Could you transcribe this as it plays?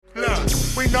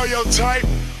we know your type.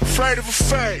 Afraid of a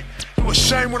fade. You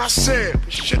ashamed when I said,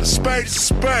 shit, a spade is a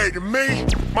spade. To me,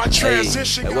 my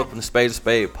transition. Hey, welcome to Spade to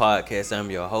Spade podcast. I'm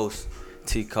your host,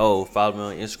 T Cole. Follow me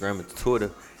on Instagram and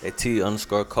Twitter at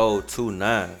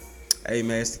T_Cole29. Hey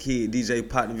man, it's the kid DJ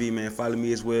Partner V, man. Follow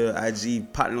me as well.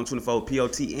 IG Partner on 24,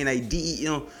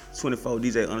 POTNADEM 24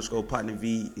 DJ _Partner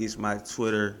V is my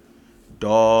Twitter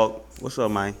dog. What's up,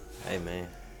 man? Hey man,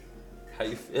 how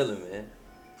you feeling, man?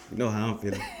 You know how I'm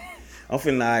feeling. I'm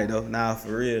feeling alright though. Nah,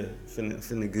 for real,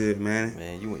 feeling good, man.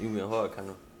 Man, you went hard, kind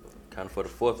of for the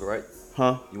fourth, right?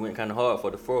 Huh? You went kind of hard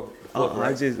for the fourth,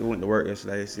 right? I just went to work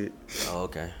yesterday. That's it. Oh,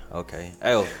 okay.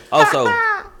 Hey, also,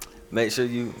 make sure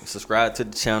you subscribe to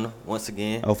the channel once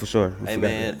again. Oh, for sure. Hey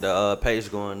man, the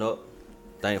page going up.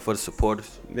 Thank you for the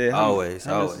supporters. Yeah, always.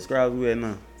 How many subscribers we at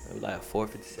now? Like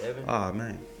 457. Oh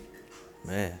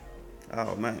man.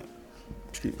 Oh man.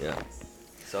 Yeah.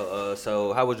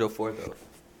 So how was your fourth though?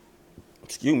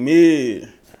 Excuse me.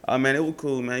 Oh man, it was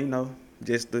cool, man. You know,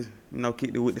 just to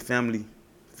keep it with the family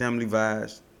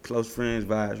vibes, close friends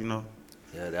vibes. You know.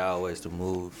 Yeah, that always the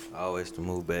move.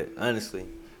 But honestly,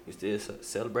 you still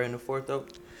celebrating the fourth though?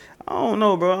 I don't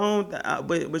know, bro.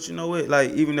 But you know what?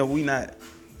 Like, even though we not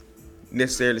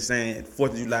necessarily saying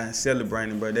 4th of July and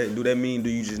celebrating, bro, do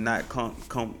you just not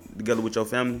come together with your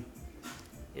family?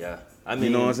 Yeah. I mean, you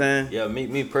know what I'm saying? Yeah,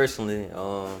 me personally,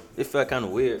 it felt kind of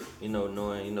weird,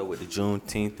 knowing, with the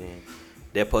Juneteenth and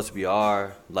that's supposed to be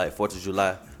our, 4th of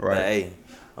July. Right. But, hey,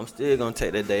 I'm still going to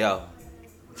take that day off.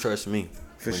 Trust me.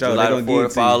 For when sure. July the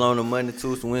 4th fall on a Monday,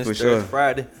 Tuesday, Wednesday, Thursday,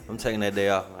 Friday, I'm taking that day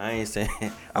off. I ain't saying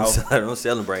I'm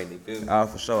celebrating it.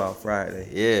 For sure, out Friday.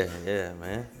 Yeah,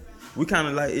 man. We kind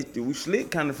of we slick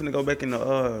kind of finna go back in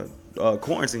the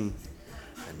quarantine.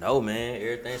 I know, man.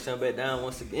 Everything shut back down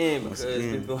once again because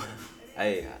people...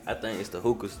 Hey, I think it's the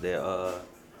hookahs that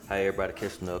how everybody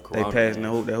catching the corona. They passing that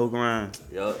hook around.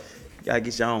 Yup. Gotta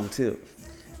get your own tip.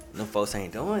 Them folks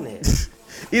ain't doing that.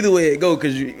 Either way it go,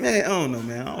 cause I don't know,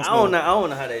 man. I don't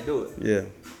know how they do it. Yeah,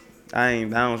 I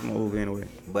don't smoke hookah anyway.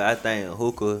 But I think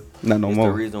hookah is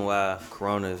the reason why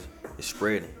corona is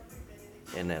spreading.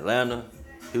 In Atlanta,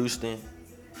 Houston,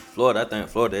 Florida, I think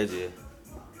Florida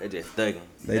they just thugging.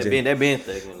 They been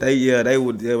thugging. They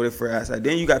would for outside.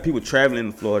 Then you got people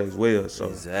traveling to Florida as well. So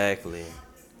exactly.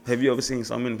 Have you ever seen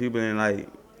so many people in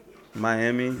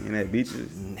Miami and at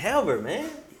beaches? Never, man.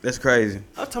 That's crazy.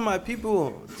 I'm talking about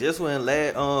people just went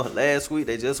last week.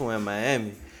 They just went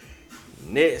Miami.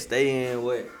 Next they in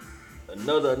what?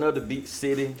 Another beach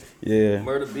city. Yeah.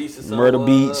 Myrtle Beach or something. Myrtle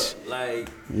Beach.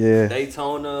 Yeah.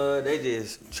 Daytona. They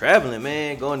just traveling,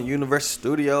 man. Going to Universal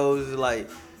Studios.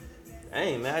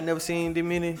 Hey man, I never seen that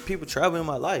many people travel in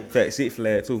my life. Fact, Six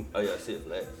Flags too. Oh yeah, Six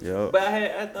Flags. Yeah. But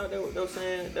I thought they were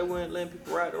saying they weren't letting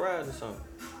people ride the rides or something.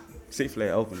 Six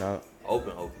Flags open, dog.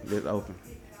 Open. It's open.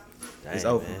 Dang, it's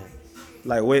open.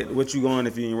 Man. What you going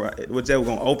if you ain't ride? What they were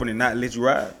gonna open and not let you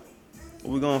ride?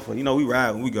 What we going for? We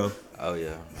ride when we go. Oh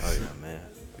yeah, man.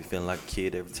 Be feeling like a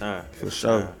kid every time. For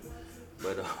sure.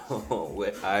 But all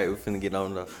right, we finna get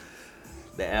on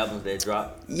the albums that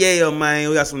dropped. Yeah, man,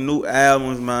 we got some new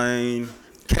albums, man.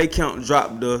 K Count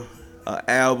dropped the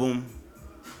album.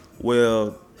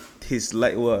 Well,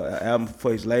 album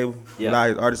for his label. Yeah. With all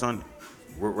his artists on it.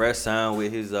 Rest signed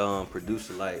with his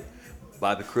producer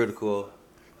Bobby Critical.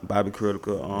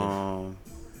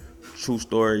 True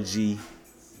Story G.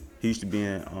 He used to be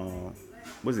in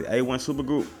was it A1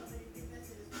 Supergroup?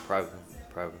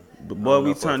 Probably. The boy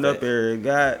we turned up there,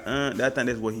 I think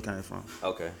that's where he came from.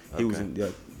 Okay. He was in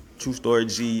True Story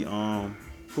G.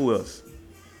 Who else?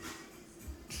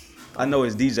 I know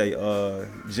it's DJ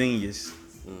Genius.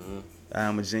 Mm-hmm. I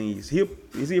Am a Genius.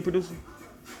 Is he a producer?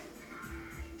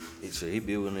 He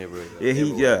be whenever.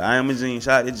 I Am a Genius.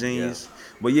 Shout out to Genius.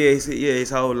 Yeah. But his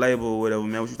whole label or whatever,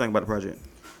 man. What you think about the project?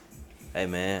 Hey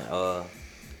man,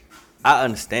 I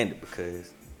understand it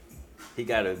because he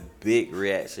got a big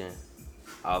reaction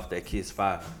off that Kiss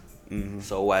 5. Mm-hmm.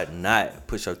 So why not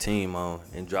put your team on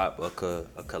and drop a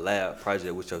collab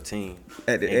project with your team?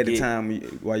 At the time,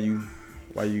 why you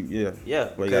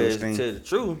because to tell the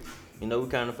truth, we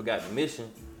kind of forgot the mission.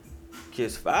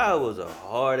 Kiss 5 was a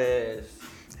hard ass,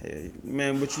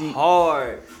 man, but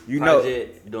hard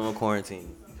project during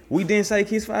quarantine. We didn't say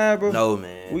Kiss 5, bro. No,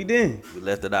 man. We didn't. We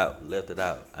left it out.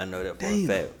 I know that for a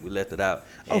fact. We left it out.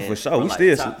 And for sure. We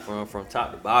still from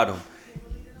top to bottom.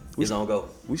 It's gonna go.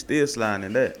 We still sliding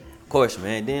in that. Of course,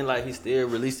 man. Then he's still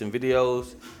releasing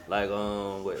videos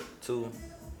Too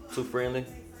Friendly.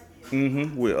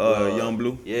 Mm-hmm. With Young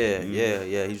Blue.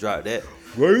 Yeah. He dropped that.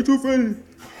 Why you too friendly?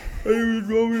 Why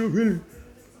you friendly?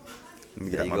 Let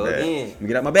me get out my bag. Again. Let me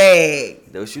get out my bag.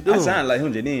 That's what you do. I sound like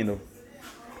him just then though.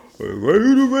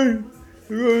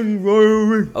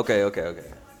 Okay.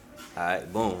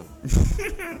 Alright, boom.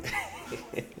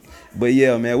 But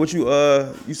yeah, man, what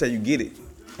you say you get it?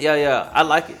 Yeah, I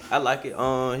like it.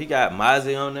 He got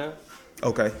Mozzie on there.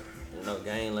 Okay. You know,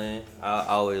 Gangland. I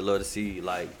always love to see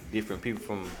like different people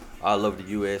from all over the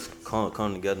U.S.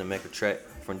 come together and make a track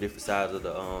from different sides of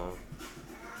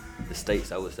the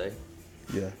states, I would say.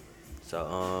 Yeah.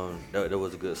 So that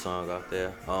was a good song out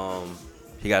there.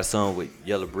 He got a song with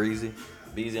Yellow Breezy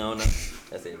on there.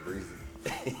 That's it, Breezy.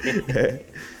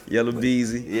 Yellow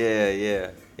Beezy. Yeah,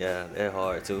 that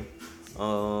hard too.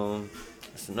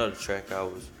 It's another track I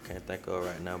can't think of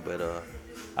right now, but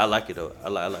I like it though. I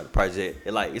like the project.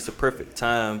 It's a perfect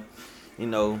time. You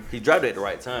know, he dropped it at the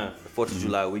right time, the 4th of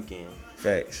July weekend.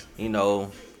 Facts. You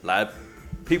know, like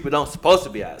people don't supposed to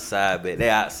be outside, but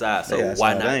they're outside, so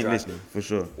why not drop it? For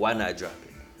sure. Why not drop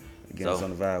it? Get us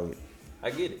on the vibe with. I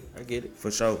get it.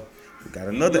 For sure. We got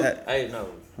another. Hey, no.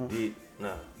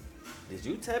 Did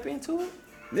you tap into it?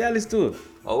 Yeah, let's do it.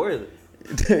 Oh, really?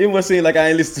 It must seem like I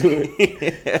ain't listen to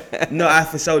it. No, I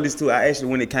for sure listened to it. I actually,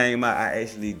 when it came out, I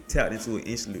actually tapped into it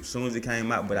instantly as soon as it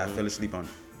came out, but I fell asleep on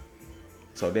it.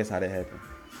 So that's how that happened.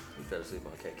 You fell asleep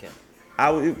on Cat Camp?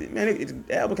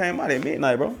 The album came out at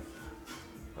midnight, bro.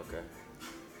 Okay.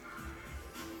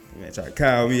 You man try to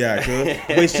call me out, cuz.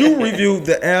 But you reviewed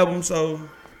the album, so.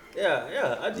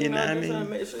 Yeah. I just you know what I trying to mean?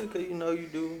 make sure, because you know you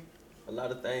do a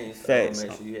lot of things. So Facts.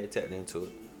 make sure you had tapped into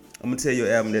it. I'm gonna tell you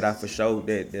an album that I for sure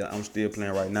that I'm still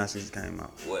playing right now since it came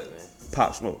out. What, man?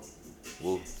 Pop Smoke.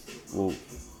 Woo.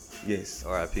 Yes.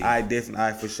 R.I.P.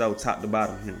 I for sure top to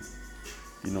bottom him.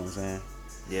 You know what I'm saying?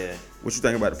 Yeah. What you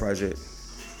think about the project?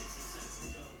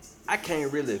 I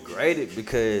can't really grade it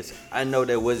because I know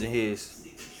that wasn't his.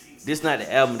 This not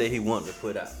the album that he wanted to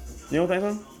put out. You don't think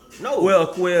so? No. Well,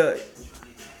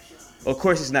 of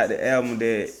course it's not the album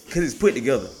because it's put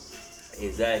together.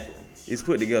 Exactly. It's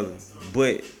put together.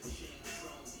 But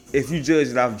if you judge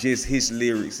it off just his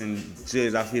lyrics and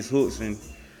judge off his hooks and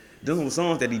those were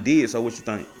songs that he did, so what you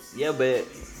think? Yeah, but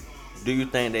do you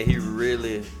think that he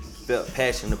really felt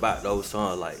passionate about those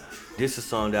songs? Like, this is a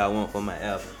song that I want for my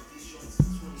album.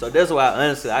 So that's why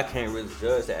honestly I can't really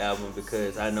judge the album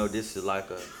because I know this is like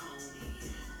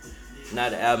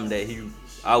not an album that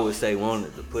I would say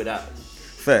wanted to put out.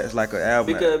 Facts, like an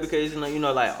album. Because you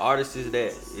know like artists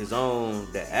that is on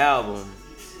the album,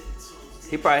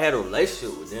 he probably had a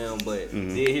relationship with them, but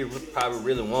then he probably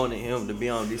really wanted him to be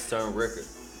on this certain record.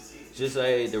 Just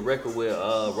say the record with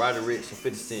Roddy Ricch and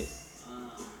 50 Cent.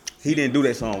 He didn't do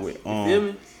that song with. You feel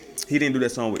me? He didn't do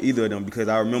that song with either of them because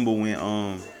I remember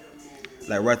when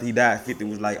like right after he died, 50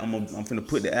 was like, I'm finna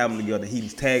put the album together. He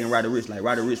was tagging Roddy Ricch like,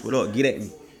 Roddy Ricch, what up? Get at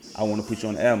me. I want to put you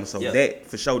on the album. So that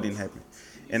for sure didn't happen.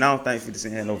 And I don't think 50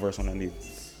 Cent had no verse on that neither.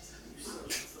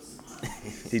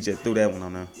 He just threw that one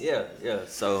on there. Yeah.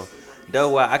 So that's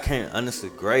why I can't honestly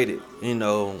grade it. You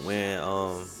know, when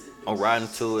I'm riding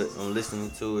to it, I'm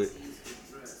listening to it,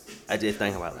 I just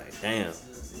think about like, damn.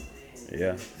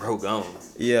 Yeah. Bro gone.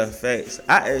 Yeah, facts.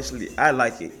 I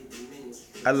like it.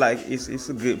 It's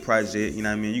a good project, you know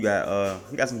what I mean? You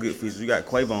got some good features. You got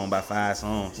Quavo on by 5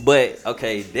 songs. But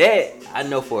okay, that I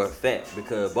know for a fact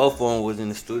because both of them was in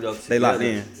the studio together. They locked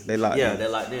in. They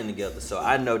locked in together. So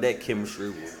I know that chemistry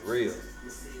was real.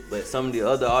 But some of the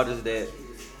other artists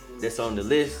that's on the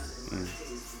list,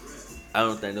 I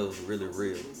don't think those were really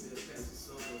real.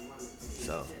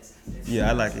 So yeah,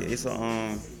 I like it. It's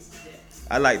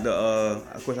I like the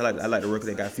of course I like the record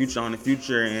that got Future on the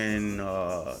Future and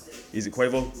is it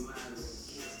Quavo?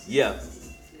 Yeah.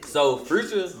 So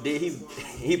Future did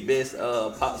he best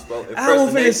Pop Smoke impersonation. I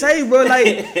was finna say, bro,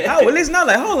 like listen, I'm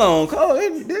like, hold on, Cole,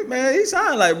 this man, he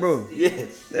sound like, bro.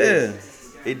 Yeah.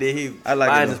 He did I like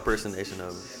fine it, impersonation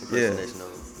of him.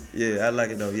 Yeah, I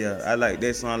like it though. Yeah, I like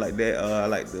that song like that. I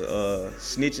like the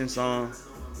Snitching song.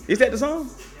 Is that the song?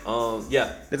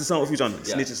 Yeah. That's the song with Future on it.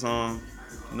 Yeah. Snitching song.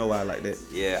 You know why I like that?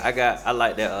 Yeah, I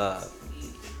like that.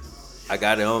 I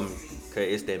got it on me, cause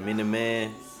it's that Mini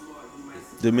Man.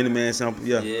 The Mini Man sample,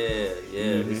 yeah.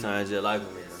 Yeah. He sounds just like him.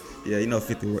 Yeah, you know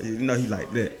 50. You know he like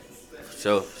that.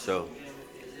 Sure. So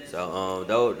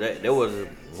that was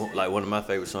like one of my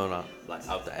favorite songs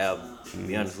off the album. To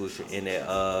be honest with you, and that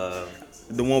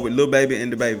the one with Lil Baby and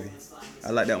the Baby,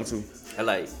 I like that one too. I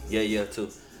like Yeah too.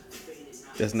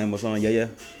 That's the name of the song, Yeah.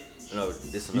 No,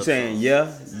 this is you saying song.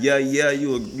 Yeah,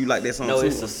 you like that song too? No,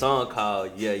 it's a song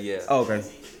called Yeah. Oh, okay.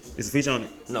 It's a feature on it?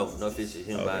 No feature.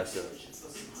 Him by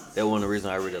himself. That one of the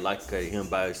reasons I really like him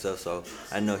by himself. So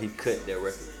I know he cut that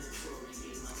record.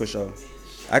 For sure.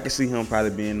 I can see him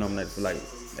probably being nominated for like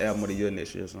album of the year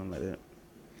next year or something like that.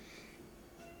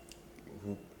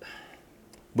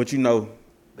 But you know,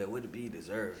 But would it be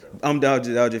deserved though? I was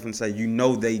just gonna say, you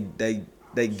know,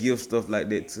 they give stuff like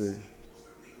that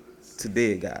to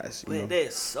dead guys. You But know?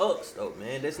 that sucks though,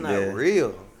 man. That's not Yeah.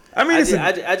 real. I mean,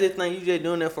 I just think you just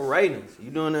doing that for ratings. You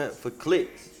doing that for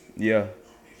clicks. yeah.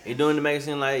 You doing to make it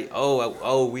seem like,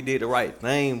 oh, we did the right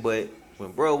thing. But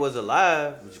when bro was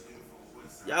alive,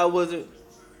 y'all wasn't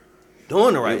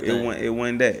doing the right thing. It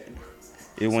wasn't that.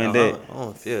 It wasn't So, that. I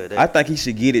don't feel that. I think he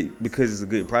should get it because it's a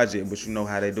good project, but you know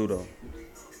how they do though.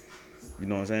 You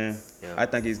know what I'm saying? Yeah. I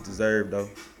think it's deserved though.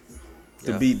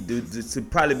 To Yeah. be to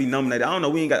probably be nominated. I don't know.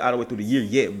 We ain't got all the way through the year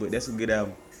yet, but that's a good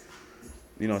album.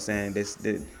 You know what I'm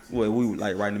saying? Well, we were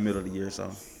like right in the middle of the year,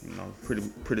 so you know,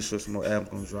 pretty sure some more albums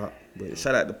gonna drop. But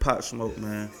shout out to Pop Smoke,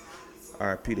 man.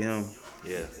 R.I.P. to him.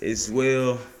 Yeah. As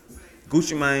well,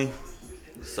 Gucci Mane.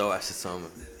 So I should summon.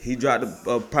 He dropped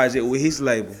a project with his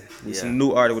label with Yeah. some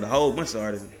new artists, with a whole bunch of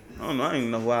artists. I don't know. I don't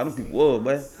even know who all them people were,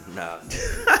 but Nah.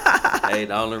 Hey,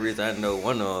 the only reason I know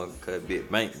one of them cause Big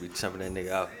Bank be chumping that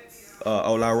nigga out.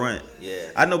 Ola Runt.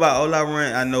 Yeah. I know about Ola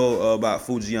Runt. I know about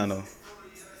Fujiano.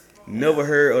 Never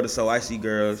heard of the So Icy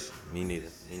Girls. Me neither.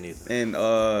 And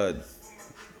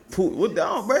what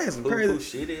dog, bro? Had some Who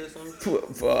crazy. shitty or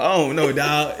something? I don't know,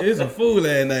 dog. It's a fool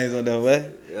ass names on there,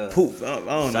 man. Yeah. Poop. I don't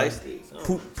know. Shiesty,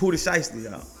 something. Pooty Shiesty,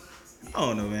 y'all. I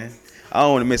don't know, man. I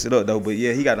don't want to mess it up though, but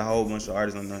yeah, he got a whole bunch of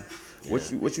artists on there. Yeah.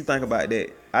 What you think about that?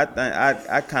 I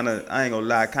think I ain't gonna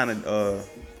lie, I kind of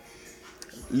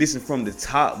listened from the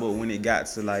top, but when it got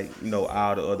to like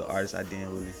all the other artists, I didn't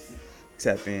really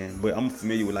tap in. But I'm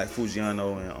familiar with like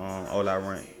Fujiano and Ola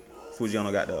Runt.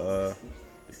 Fujiano got the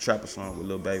Trapper song with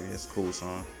Lil Baby. That's a cool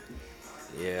song.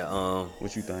 Yeah.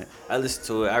 What you think? I listened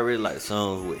to it. I really like the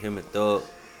songs with him and Thug.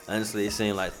 Honestly, it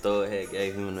seemed like Thug had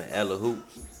gave him the alley hoop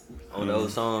on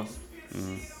those songs.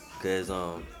 Cause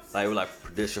like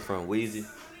producer from Weezy.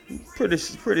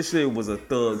 Pretty sure it was a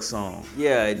Thug song.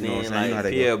 Yeah, and You know what then I'm saying? You know how like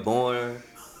they Pierre Bourne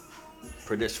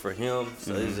produced for him.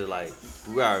 So it's just like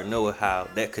we already know how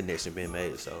that connection been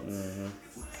made. So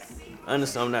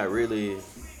honestly, I'm not really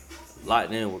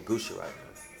locked in with Gucci right now.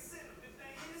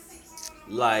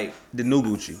 Like, The new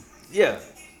Gucci. yeah.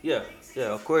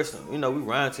 Of course, we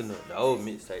rhyme to the old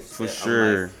mixtapes. For but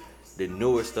sure. Like, the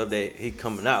newer stuff that he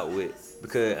coming out with,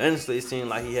 because honestly, it seemed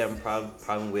like he having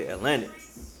problem with Atlantic.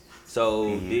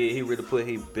 So did he really put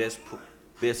his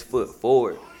best foot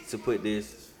forward to put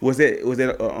this? Was that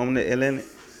on the Atlantic?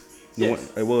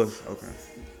 Yes. It was. Okay.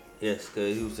 Yes,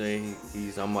 because he was saying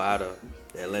he's almost out of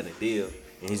the Atlantic deal,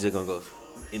 and he's just gonna go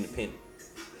independent.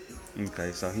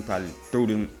 Okay, so he probably threw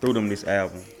them this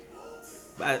album.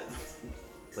 But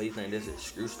you think this is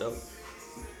screw stuff?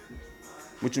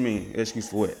 What you mean? Excuse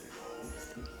for what?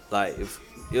 Like if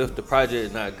the project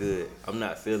is not good, I'm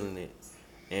not feeling it,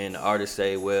 and the artist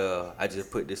say, well, I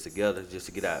just put this together just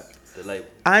to get out the label.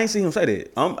 I ain't see him say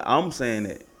that. I'm saying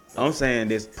that. I'm saying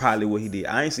that's probably what he did.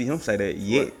 I ain't see him say that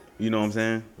yet. What? You know what I'm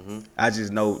saying? Mm-hmm. I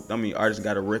just know. I mean, artists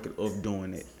got a record of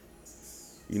doing it.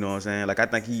 You know what I'm saying? Like I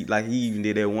think he even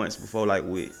did that once before, like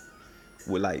with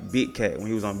like Big Cat. When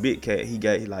he was on Big Cat, he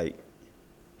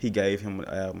gave him an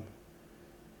album.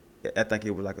 I think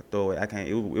it was like a throwaway.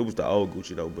 It was the old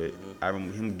Gucci though, but I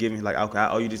remember him giving like, okay, I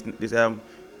owe you this album.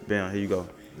 Bam, here you go.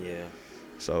 Yeah.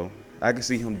 So I can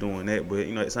see him doing that, but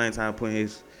at the same time putting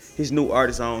his new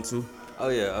artists on too. Oh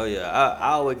yeah.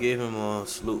 I always give him a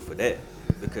salute for that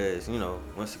because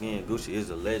once again, Gucci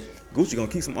is a legend. Gucci gonna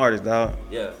keep some artists, dog.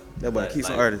 Yeah. That boy keep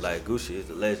some artists. Like Gucci is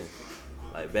a legend.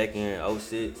 Like back in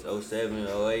 06, 07,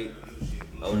 08,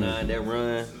 09, that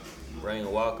run, Rain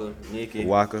Walker, Nicki,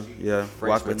 Walker, yeah. French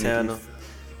Walker, Montana.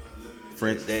 Nicki.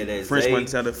 French Zay.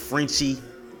 Montana, Frenchie.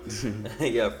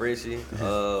 Yeah, Frenchie.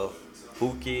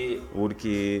 Who Kid. Who the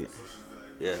Kid.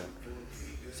 Yeah.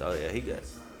 So yeah, he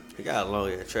got a long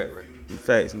track record. In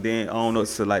fact, and then on up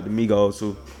to like the Migos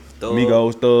too. Thug.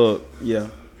 Migos, Thug, yeah.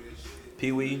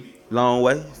 Pee Wee. Long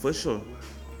way, for sure.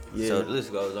 Yeah. So the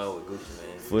list goes on with Gucci,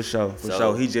 man. For sure.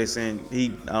 So- He just saying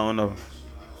I don't know.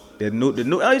 The new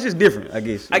it's just different, I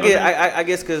guess. I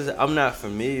guess because I'm not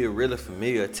really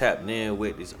familiar, tapped in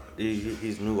with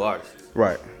his new artists.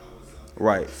 Right.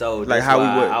 So like that's how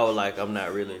why we would. I was like, I'm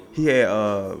not really. He had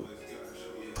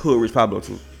Hood Rich Pablo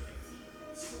too.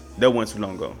 That wasn't too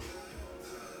long ago.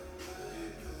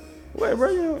 Wait, bro,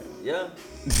 you Yeah.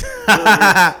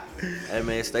 Hey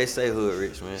man, stay safe, hood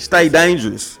rich man. stay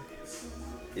dangerous.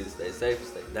 Either stay safe or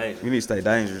stay dangerous. You need to stay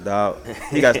dangerous, dog.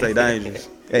 He gotta stay dangerous.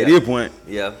 At Yeah. this point.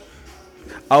 Yeah.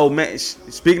 Oh man,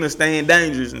 speaking of staying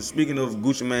dangerous and speaking of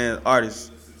Gucci Mane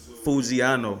artists,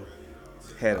 Fujiano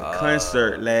had a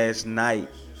concert last night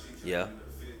Yeah.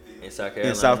 In South Carolina.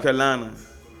 in South Carolina.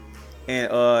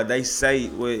 And they say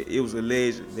it was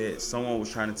alleged that someone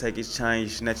was trying to take his chain,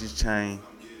 snatch his chain.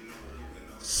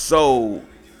 So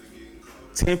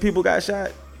 10 people got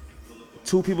shot,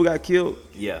 2 people got killed.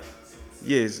 Yeah.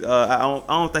 Yes, I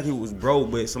don't think he was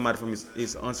broke, but somebody from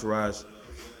his entourage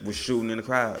was shooting in the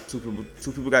crowd. 2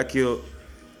 people got killed,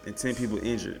 and 10 people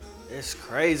injured. It's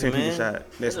crazy, 10 man. people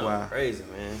shot. That's why. Crazy,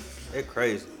 man. It's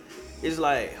crazy. It's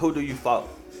like, who do you fault?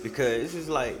 Because it's just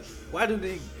like, why do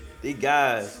these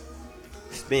guys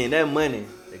spend that money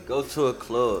to go to a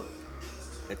club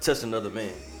and touch another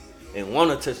man and want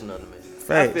to touch another man?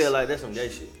 Facts. I feel like that's some gay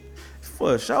shit.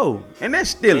 For sure, and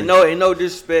that's still Ain't no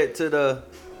disrespect to the,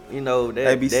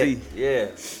 that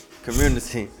ABC.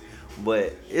 Community,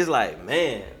 but it's like,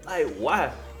 man, like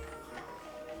why?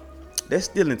 That's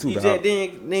stealing too.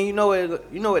 Then you know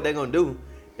what they're gonna do?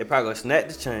 They probably gonna snap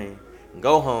the chain,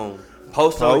 go home,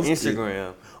 post on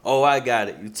Instagram. Oh, I got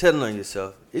it. You telling on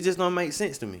yourself. It just don't make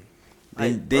sense to me.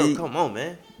 Like, bro, come on,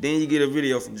 man. Then you get a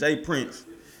video from Jay Prince,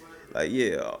 like,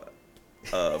 yeah,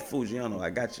 Fujiano, I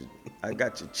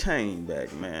got your chain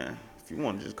back, man. If you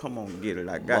want to just come on and get it,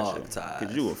 I got you.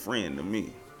 Cause you a friend to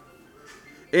me.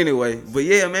 Anyway, but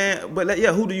yeah, man. But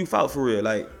yeah, who do you fault for real?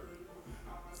 Like,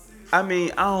 I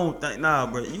mean, I don't think,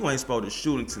 bro. You ain't supposed to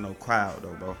shoot into no crowd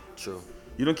though, bro. True.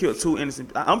 You done killed 2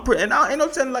 innocent. And I ain't no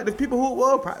telling like the people who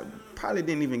were probably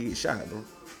didn't even get shot, bro.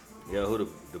 Yeah, who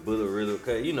the bullet really?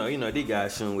 Cause you know these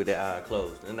guys shooting with their eyes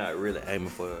closed. They're not really aiming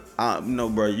for. No,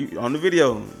 bro. You on the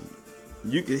video,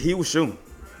 he was shooting,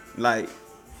 like,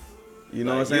 you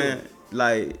know what I'm saying?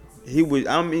 Like he was.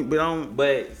 I mean, but I don't.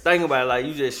 But think about it, like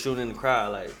you just shooting in the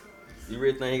crowd. Like you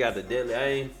really think he got the deadly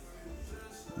aim?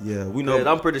 Yeah, we know.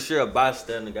 I'm pretty sure a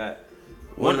bystander got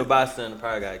one of the bystanders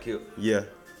probably got killed. Yeah,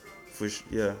 for sure.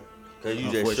 Yeah. Cause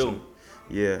you just shooting.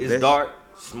 Yeah. It's dark,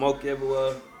 smoke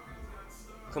everywhere.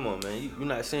 Come on, man. You're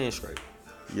not seeing straight.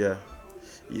 Yeah.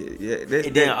 Yeah.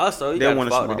 And then also, you got to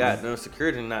fault the goddamn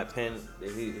security not paying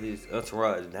his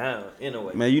entourage down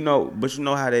anyway. Man, you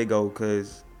know how they go,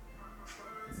 because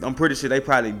I'm pretty sure they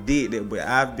probably did that, but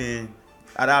I've been,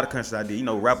 out of the country I did, you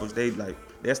know, rappers, they like,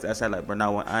 I said like, bro,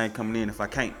 now I ain't coming in if I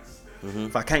can't. Mm-hmm.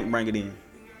 If I can't bring it in.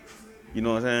 You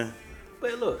know what I'm saying?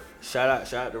 But look,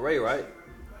 shout out to Ray, right?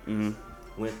 Mm-hmm.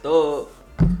 When Thug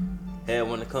had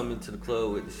one to come into the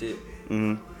club with the shit,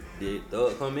 did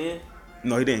Thug come in?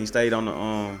 No, he didn't. He stayed on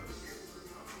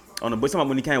the bus.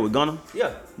 When he came with Gunna?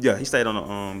 Yeah. Yeah, he stayed on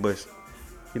the bus.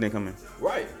 He didn't come in.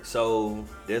 Right. So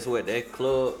that's what that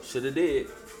club should have did.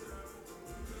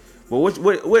 Well,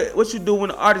 what you do when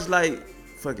the artist like,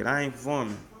 fuck it, I ain't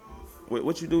performing?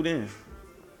 What you do then?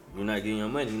 You're not getting your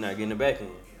money. You're not getting it back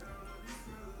in.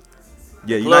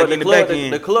 Yeah, you're not getting it back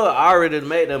in. The club already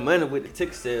made their money with the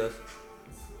ticket sales.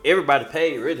 Everybody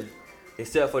paid really,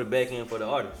 except for the back end for the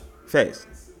artist. Facts.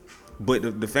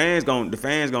 But the fans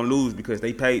gonna lose because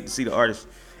they paid to see the artist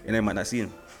and they might not see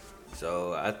him.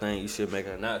 So I think you should make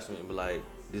an announcement and be like,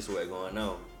 this is what's going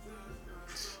on.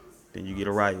 Then you get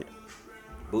a riot.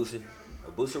 A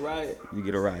Boosie riot? You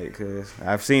get a riot, cause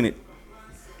I've seen it.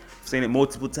 I've seen it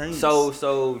multiple times.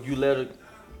 So you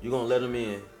gonna let them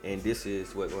in, and this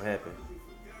is what's gonna happen.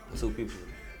 2 people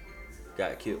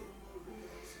got killed.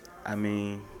 I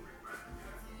mean,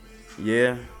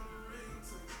 yeah.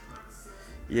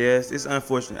 Yes, it's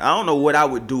unfortunate. I don't know what I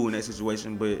would do in that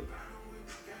situation, but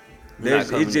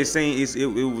it just seemed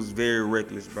it was very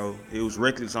reckless, bro. It was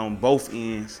reckless on both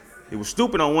ends. It was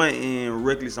stupid on one end,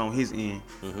 reckless on his end.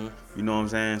 Mm-hmm. You know what I'm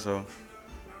saying? So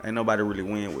ain't nobody really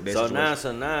win with that situation.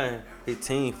 So now his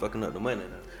team fucking up the money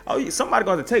now. Oh yeah, somebody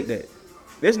got to take that.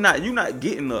 You're not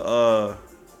getting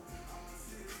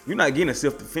a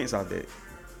self-defense out that.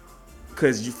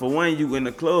 Cause for one, you in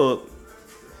the club,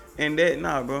 and that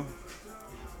bro.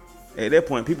 At that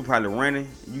point, people probably running.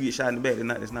 You get shot in the back.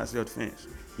 It's not self-defense.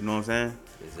 You know what I'm saying?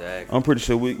 Exactly. I'm pretty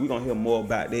sure we gonna hear more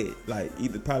about that. Like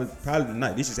either probably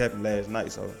tonight. This just happened last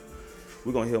night, so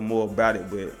we're gonna hear more about it.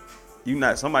 But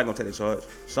somebody gonna take the charge.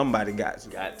 Somebody got to.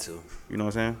 Got to. You know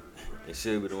what I'm saying? It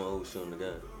should be the one who's shooting the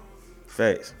gun.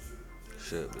 Facts.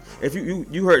 Should be. If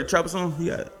you heard the Trapper song, he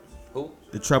got who?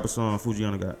 The Trapper song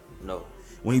Fujiano got. No.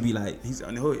 When he be like, he's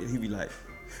on the hood, he be like,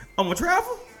 I'm a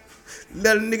trapper.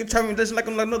 Let a nigga try me just like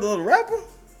I'm like another other rapper.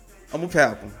 I'm a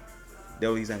papper. That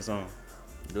what he sang the song.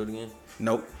 Do it again.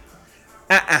 Nope.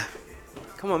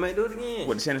 Come on, man, do it again.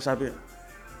 What the Shannon shop here?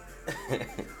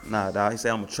 Nah, dog. He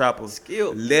said I'm a trapper.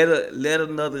 Skill. Let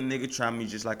another nigga try me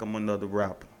just like I'm another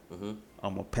rapper. Mm-hmm.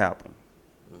 I'm a papper.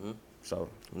 Mm-hmm. So.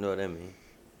 You know what that mean?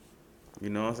 You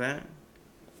know what I'm saying?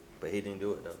 But he didn't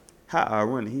do it though. How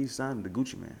ironic. He signed the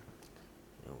Gucci Man.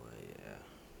 Oh,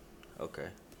 yeah. Okay.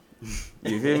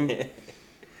 You feel me?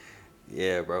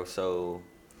 Yeah, bro. So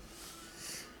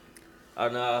Oh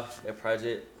no, that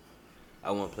project,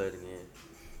 I want to play it again.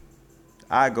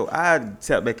 I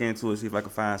tap back into it, see if I can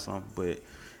find something, but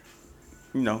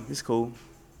it's cool.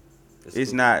 It's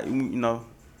cool. not,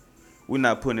 we're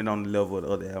not putting it on the level of the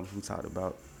other albums we talked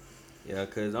about. Yeah,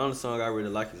 cause the only song I really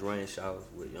like is Rain Showers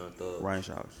with Young Thug. Rain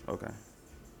Showers, okay,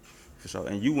 for sure.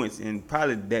 And you went in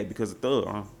probably that because of Thug,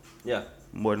 huh? Yeah.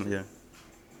 More than Yep.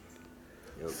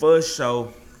 For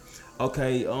sure.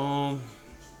 Okay,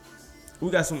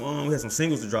 we had some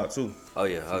singles to drop too. Oh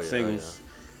yeah. Singles.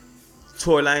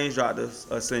 Tory Lanez dropped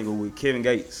a single with Kevin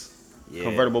Gates. Yeah.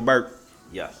 Convertible Burke.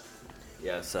 Yeah.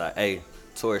 Yeah. So hey,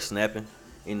 Tory snapping.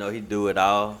 He do it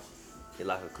all. He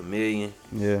like a chameleon.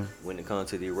 Yeah. When it comes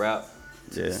to the rap,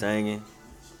 to the Yeah. singing,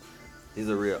 he's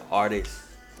a real artist.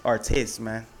 Artist,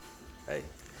 man. Hey.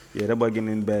 Yeah, that boy getting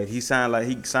in the bag. He signed like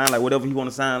whatever he want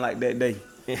to sign like that day.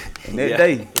 And that Yeah.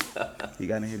 day, he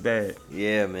got in his bag.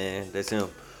 Yeah, man, that's him.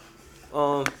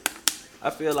 I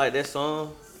feel like that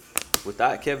song,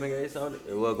 without Kevin Gates on it,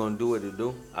 it wasn't gonna do what it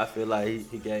do. I feel like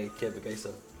he gave Kevin Gates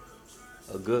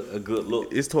a good look.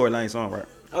 It's Tory Lanez song, right?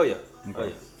 Oh yeah, Okay. oh yeah,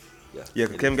 yeah. Yeah, It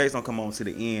 'cause is. Kevin Gates don't come on to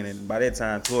the end, and by that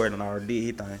time, Tory done already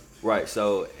did his thing. Right.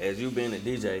 So as you being a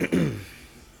DJ,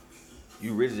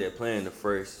 you really just playing the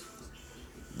first.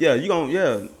 Yeah,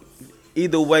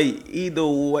 Either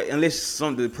way, unless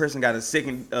the person got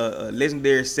a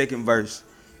legendary second verse,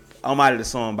 I'm out of the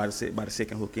song by the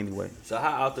second hook anyway. So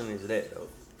how often is that though,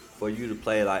 for you to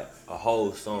play like a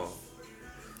whole song?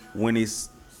 When it's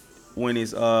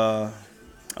I'm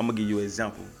gonna give you an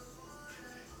example.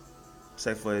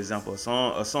 Say for example, a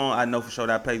song I know for sure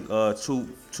that I play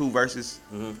two verses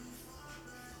Mhm.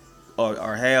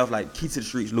 or half, like Key to the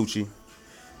Streets, Lucci.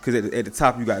 Cause at the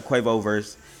top you got Quavo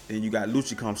verse, then you got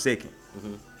Lucci come second.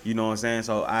 Mhm. You know what I'm saying?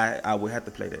 So I would have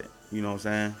to play that. You know what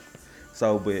I'm saying?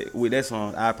 So, but with that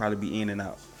song, I'd probably be in and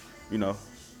out.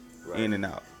 Right. In and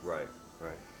out. Right.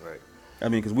 I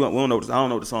mean, cause we don't know. I don't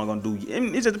know what the song gonna do.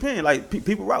 And it just depends. Like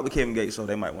people rock with Kevin Gates, so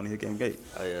they might want to hear Kevin Gates.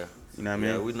 Oh yeah. You know what I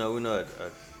Yeah, mean? we know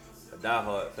a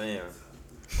diehard fan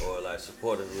or like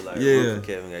supporters who like Yeah. root for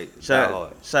Kevin Gates.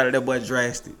 Diehard. Shout out that boy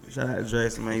Drastic. Shout out to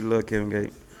Drastic, man. He love Kevin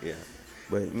Gates. Yeah.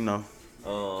 But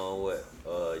What?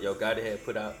 Yo Gotti had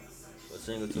put out a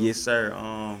single too. yes sir.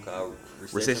 Called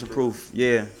Recession Proof.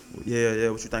 Yeah. What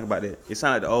you think about that? It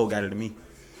sounded like the old Gotti to me.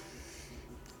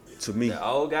 To me. The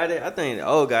old Gotti, I think the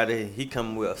old Gotti, he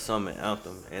coming with a summer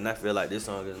anthem, and I feel like this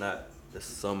song is not the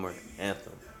summer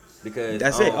anthem because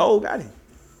That's it. Old Gotti.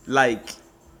 Like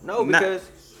no, not- because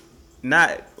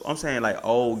not. I'm saying like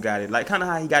old Gotti. Like kind of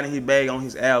how he got in his bag on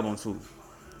his album too.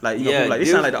 Like you know, Yeah, people like this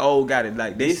this- sound like the old Gotti.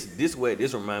 Like this. this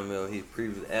remind me of his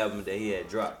previous album that he had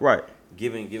dropped. Right.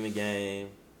 Giving Game.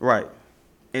 Right.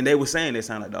 And they were saying they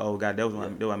sound like the old guy. That was what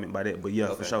I meant by that. But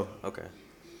yeah, for sure. Okay.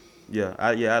 Yeah,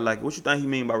 I like it. What you think he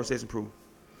mean by recession proof?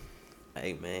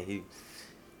 Hey man,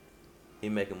 he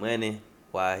making money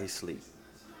while he sleep.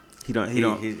 He don't he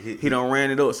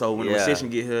ran it up. So when the Yeah. recession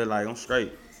get here, like I'm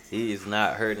straight. He is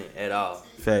not hurting at all.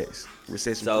 Facts.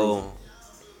 Recession proof. So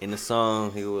in the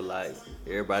song, he was like,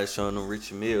 everybody showing them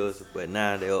Richard Mills, but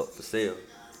now they up for sale.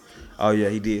 Oh yeah,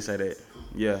 he did say that.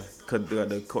 Yeah, cause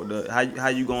the how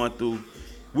you going through?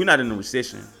 We're not in a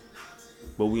recession,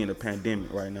 but we in a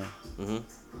pandemic right now. Mm-hmm.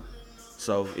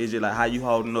 So it's just like how you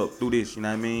holding up through this. You know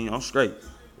what I mean? I'm straight.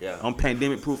 Yeah. I'm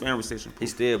pandemic proof and recession He proof.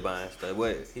 still buying stuff.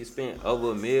 What? He spent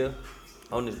over $1 million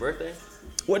on his birthday?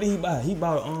 What did he buy? He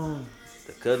bought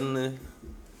The Cutlass,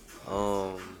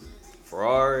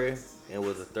 Ferrari, and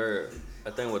was a third. I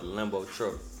think it was a Lambo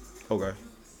truck. Okay.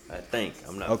 I think.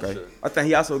 I'm not Okay. sure. I think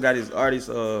he also got his artist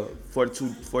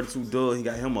 42 Doug. He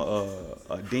got him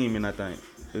a demon. I think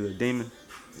a demon.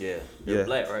 Yeah. They're Yeah.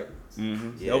 black, right?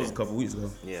 Mm-hmm. Yeah. That was a couple weeks ago.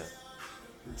 Yeah.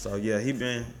 So yeah, he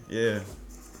been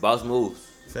Boss moves.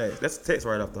 facts. That's a text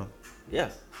right off though, Yeah.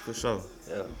 for sure.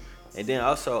 Yeah. And then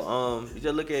also, you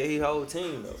just look at his whole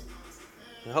team though.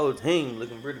 The whole team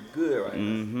looking pretty good right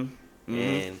Mm-hmm. now.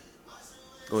 And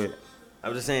Go ahead.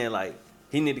 I'm just saying, like,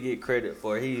 he need to get credit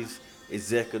for his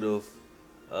executive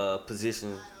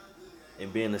position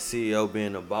and being a CEO,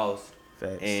 being a boss,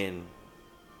 Facts. and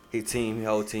his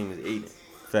whole team is eating.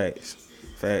 Facts.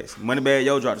 Moneybag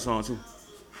Yo dropped the song too.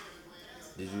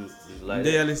 Did you like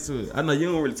Yeah, that? listen to it. I know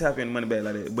you don't really tap in Moneybag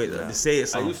like that, but Nah. the said I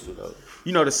song. used to though.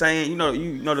 You know the saying. You know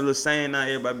the little saying now.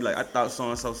 Everybody be like, I thought so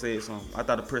and so said something. I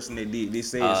thought the person that did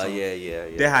this said something.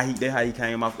 Yeah. That how he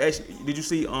came off. Actually, did you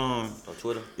see On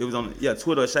Twitter? It was on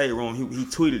Twitter Shade Room. He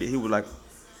tweeted it. He was like,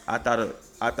 I thought of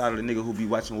the nigga who be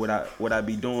watching what I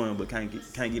be doing but can't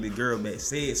get a girl back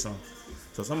said something.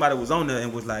 So somebody was on there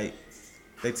and was like,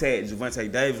 they tagged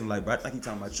Javante Davis and like, bro, I think he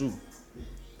talking about you.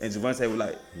 And Javante was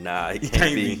like, Nah, he it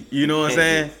can't be. You know what I'm Can't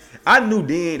saying? be. I knew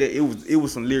then that it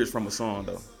was some lyrics from a song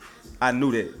though. I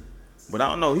knew that, but I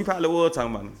don't know. He probably was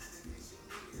talking about him.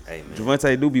 Hey man.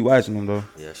 Javante do be watching him though.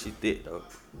 Yeah, she thick though.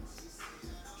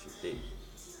 She thick.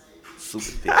 Super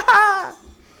thick. But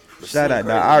Shout she out ain't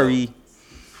to crazy, Ari. though.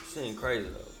 She ain't crazy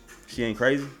though. She ain't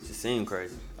crazy. She seem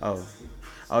crazy. Oh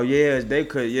yeah, they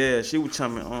could. Yeah, she was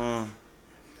chumping old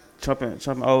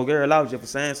girl out just for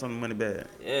saying something money bad.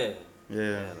 Yeah.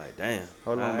 Yeah. Yeah, like damn.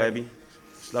 Hold on, Alright. baby.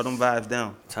 Slow them vibes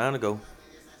down. Time to go.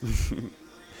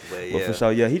 But yeah. But for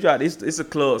sure, yeah, he dropped. It's a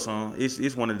club song.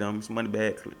 It's one of them. It's Money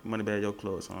Bad Yo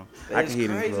club song. But I it's can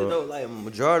hear it in the crazy club. though. Like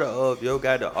majority of yo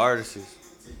got the artists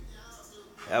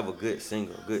have a good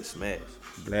single, good smash.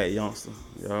 Black youngster.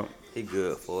 Yeah. He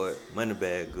good for it.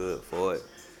 Moneybag good for it.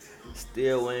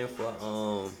 Still waiting for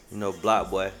Block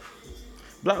Boy.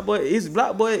 Block Boy is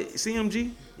Block Boy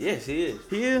CMG. Yes, he is.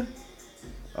 He is.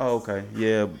 Oh, okay.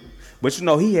 Yeah. But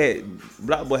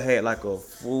Block Boy had like a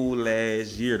full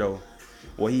last year though.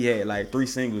 Where he had like 3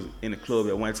 singles in the club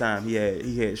at one time. He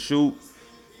had Shoot,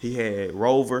 he had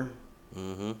Rover,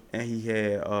 Mm-hmm. and he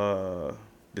had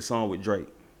the song with Drake.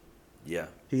 Yeah.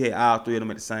 He had all 3 of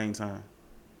them at the same time.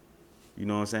 You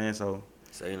know what I'm saying? So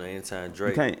So anytime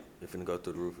Drake can't- is finna go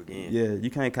through the roof again. yeah, you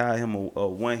can't call him a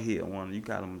one-hit wonder. You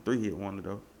call him a 3-hit wonder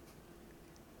though.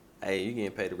 Hey, you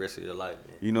getting paid the rest of your life,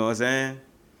 man. You know what I'm saying?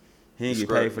 He ain't get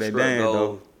Scrub- paid for that Scrub dance go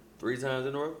though. 3 times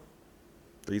in a row.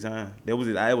 3 times. That was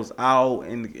it. I was all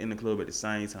in the club at the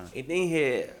same time. And then he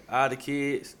had all the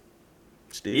kids,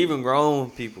 Still. even grown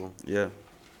people, Yeah.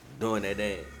 doing that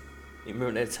dance. You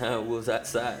remember that time we was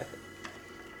outside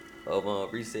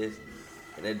of recess,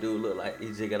 and that dude looked like he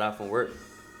just got off from work.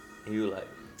 He was like,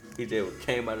 he just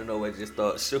came out of nowhere and just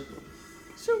started shooting.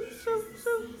 Shoot.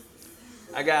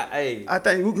 I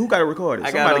think who got it recorded?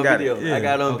 I got Somebody on video. Yeah. I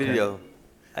got on Okay. video.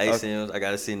 Hey, Okay. Sims, I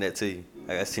gotta send that to you.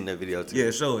 I gotta send that video to you.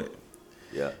 Yeah, show it.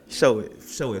 Yeah. Show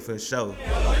it for sure.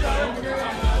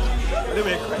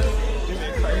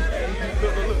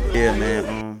 Yeah,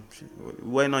 man.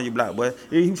 Waiting on you, Block Boy.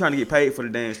 He was trying to get paid for the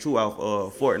dance too off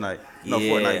Fortnite. No,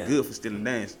 Yeah. Fortnite good for stealing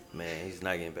dance. Man, he's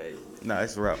not getting paid. Nah,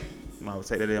 that's a wrap. I would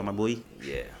take that in, my boy.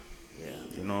 Yeah.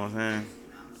 You know what I'm saying?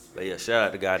 But yeah, shout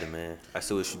out to Gotti, man. I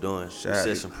see what you doing.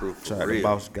 Recession proof Shout for out to real.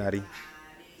 Boss Gotti.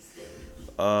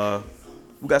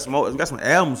 We got some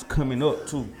albums coming up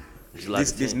too. July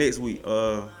This the 10th. next week.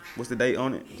 What's the date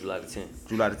on it? July the 10th.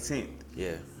 July the 10th.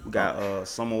 Yeah. We got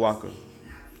Summer Walker,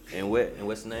 And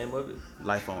what's the name of it?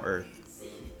 Life on Earth.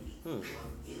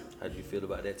 How do you feel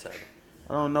about that title?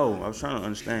 I don't know. I was trying to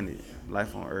understand it.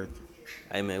 Life on Earth.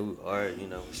 Hey man, we are,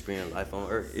 experiencing life on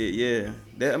Earth. Yeah.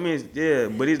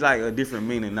 But it's like a different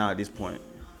meaning now at this point.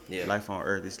 Yeah. Life on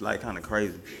Earth. It's like kind of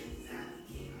crazy.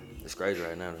 It's crazy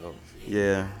right now though.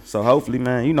 Yeah. So hopefully,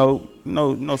 man,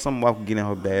 Summer Walker get in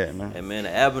her bag, man. And man,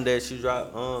 the album that she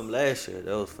dropped last year,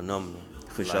 that was phenomenal.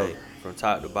 For sure. From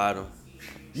top to bottom.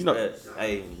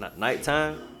 Hey,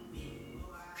 nighttime,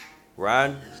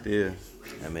 riding. Still.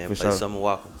 Hey man, For play sure. Summer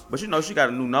Walker. But she got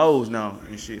a new nose now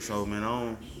and shit. So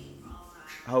man,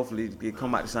 hopefully it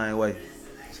come out the same way.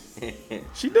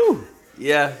 She do.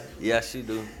 Yeah, she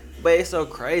do. But it's so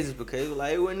crazy because it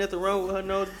wasn't nothing wrong with her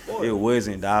nose before. It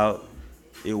wasn't, dog.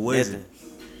 It wasn't.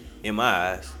 Nothing. In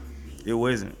my eyes. It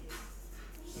wasn't.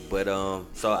 But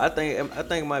so I think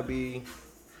it might be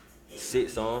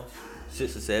 6 or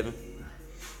 7.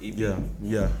 EP.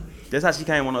 Yeah. That's how she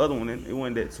came on the other one. It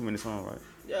wasn't that too many songs, right?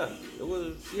 Yeah, it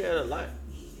was. She had a lot.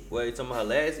 Well, you talking about her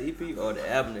last EP or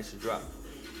the album that she dropped?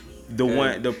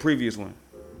 The previous one.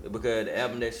 Because the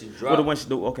album that she dropped. Well, the one she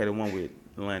do. Okay, the one with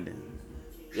London.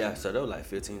 Yeah, so there were like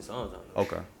 15 songs on it.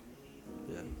 Okay.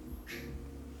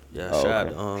 Yeah. Oh, Shout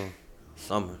okay. out to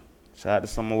Summer. Shout out to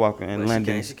Summer Walker and But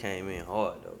London. she came in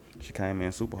hard though. She came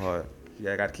in super hard.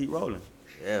 Yeah, I gotta keep rolling.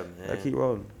 Yeah, Gotta man. keep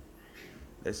rolling.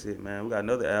 That's it, man. We got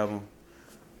another album.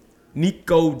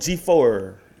 Nico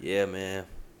G4. Yeah, man.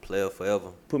 Player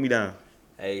forever. Put me down.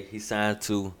 Hey, he signed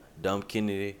to Dumb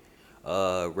Kennedy,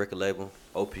 record label,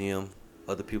 OPM,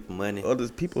 Other People Money. Other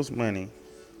people's money.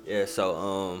 Yeah,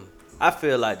 so I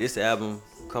feel like this album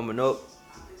coming up,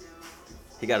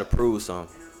 he gotta prove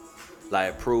something.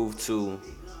 Like prove to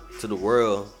the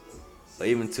world, or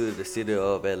even to the city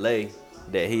of LA,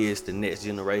 that he is the next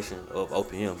generation of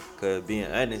OPM. Cause being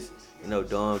honest,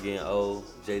 Dawn getting old,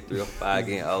 J305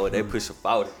 getting old, they pushing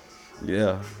 40.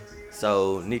 Yeah.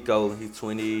 So Nico, he's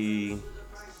 27.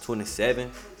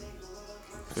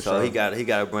 For So sure. he got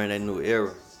to bring that new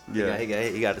era. Yeah.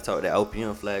 He got to talk that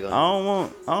OPM flag on. I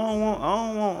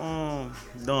don't want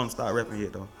Dom to start rapping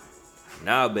yet though.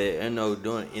 Nah, but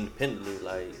doing it independently,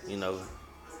 like he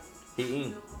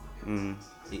ain't.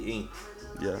 Mm-hmm. He ain't.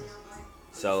 Yeah,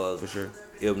 So for sure.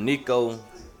 if Nico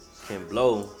can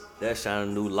blow, that shine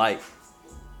a new light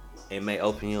and make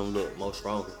OPM look more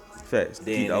stronger. Facts.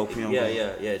 Then Keep the OPM yeah,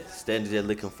 going. yeah. Instead of just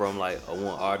looking from like a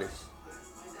one artist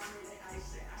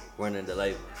running the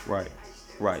label. Right.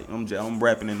 I'm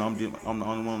rapping and I'm the only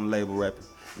one on the label rapping.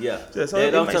 Yeah, Yeah, so that,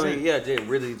 it I'm makes telling you, sense.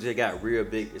 yeah, just got real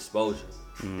big exposure.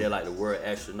 That like the world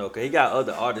actually know. Cause he got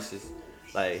other artists,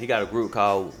 like he got a group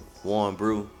called Warren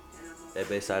Brew, that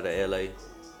based out of LA.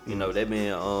 You know, they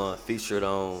been featured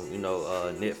on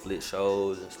Netflix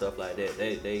shows and stuff like that.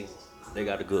 They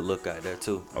got a good look out there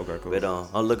too. Okay, cool. But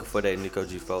I'm looking for that Nico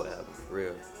G4 album for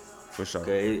real. For sure. Cause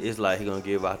it's like he gonna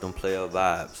give out them player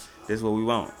vibes. That's what we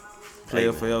want.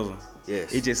 Player man. forever.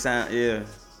 Yes. It just sound yeah.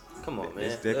 Come on, man.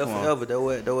 That- Player come on. forever. The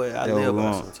way I That live what we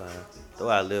by want. sometimes. The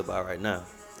way I live by right now.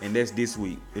 And that's this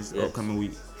week. It's Yes. upcoming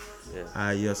week.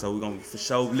 Yeah. Yeah, so we're gonna for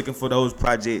sure looking for those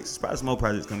projects. Probably some more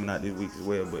projects coming out this week as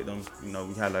well, but them, we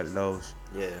highlighted those.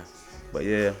 Yeah. But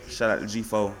yeah, shout out to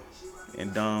G4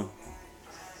 and Dom.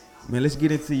 Man, let's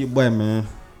get into your boy, man. Nah,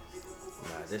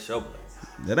 that's your boy.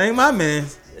 That ain't my man.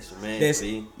 That's your man's That's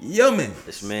B. your man.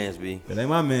 That's your man's B. That ain't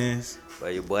my man's.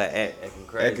 But your boy acting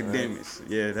crazy. Academics.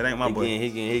 Yeah, that ain't my He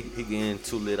boy. getting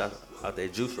too lit out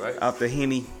that juice, right? Off the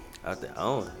Henny. Out there. I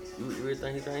don't know. You really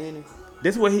think he drank Henny?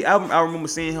 That's what I remember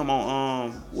seeing him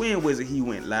on when was it he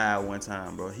went live one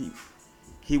time, bro.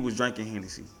 He was drinking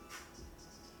Hennessy.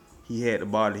 He had the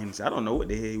bottle of Hennessy. I don't know what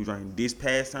the hell he was drinking this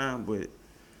past time, but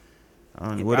I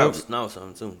don't know He what probably else. snort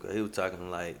something too, cause he was talking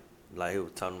like he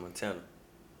was talking Montana.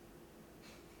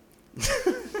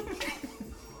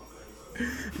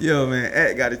 Yo, man,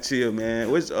 Act gotta chill, man.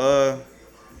 Which if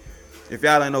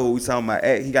y'all don't know what we talking about,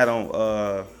 Act, he got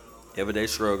on Everyday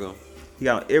struggle.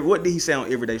 what did he say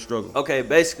on Everyday Struggle? Okay,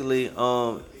 basically,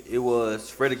 it was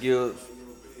Freddie Gibbs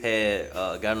had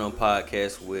gotten on a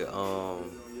podcast with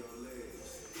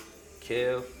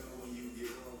Kev.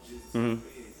 And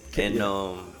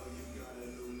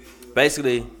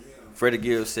basically, Freddie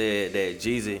Gibbs said that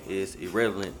Jeezy is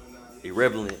irrelevant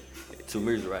to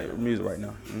music right now. Music right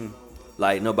now.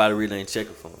 Like nobody really ain't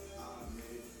checking for him.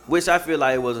 Which I feel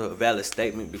like it was a valid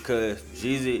statement because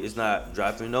Jeezy is not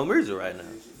dropping no music right now.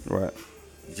 Right.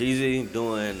 Jeezy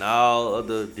doing all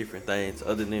other different things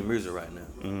other than music right now.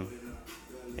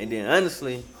 And then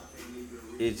honestly,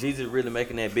 is Jeezy really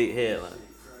making that big headline?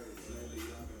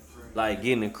 Like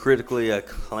getting the critically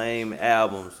acclaimed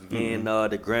albums, getting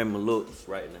the Grammy looks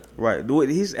right now. Right.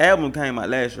 His album came out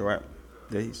last year, right?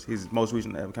 Yeah, his most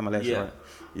recent album came out last year, right?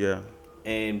 Yeah.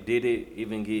 And did it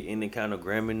even get any kind of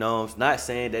Grammy noms? Not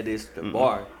saying that it's the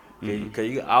bar, because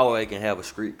you always can have a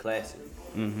street classic.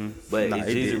 But Nah, is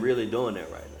it Jeezy didn't. really doing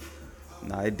that right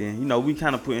now? Nah, it didn't. We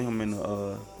kind of putting him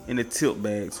in the tilt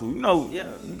bag too. Yeah.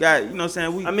 You got, what I'm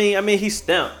saying? I mean, he's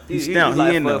stamped. He's stamped.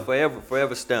 Like He in there.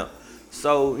 forever stamped.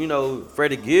 So,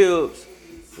 Freddie Gibbs,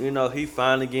 he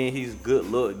finally getting his good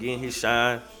look, getting his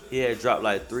shine. He had dropped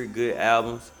like 3 good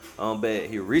albums. But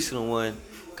his recent one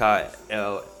called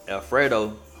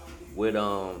Alfredo with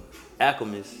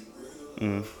Alchemist.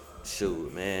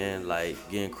 Shoot, man, like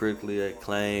getting critically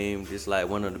acclaimed. It's like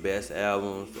one of the best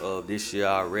albums of this year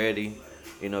already.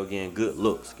 Getting good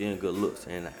looks.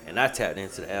 And I tapped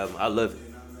into the album. I love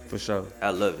it. For sure.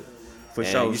 I love it. For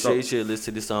And sure. You should listen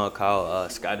to this song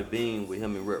called Scotty Beam with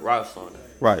him and Rick Ross on it.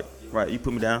 Right. You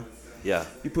put me down. Yeah.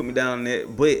 You put me down on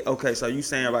that. But okay, so you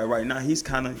saying right now he's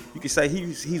kind of, you can say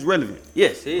he's relevant.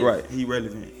 Yes, it is. Right. He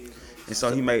relevant. And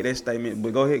so he made that statement.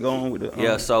 But go on with the.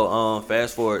 Yeah. So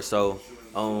fast forward. So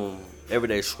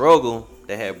Everyday Struggle,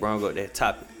 they had brought up that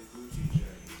topic,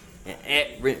 and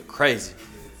Ant went crazy,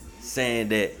 saying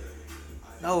that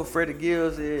no, Freddie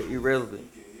Gibbs is irrelevant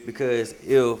because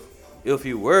if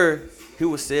he were, he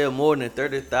would sell more than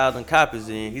 30,000 copies.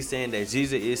 And he's saying that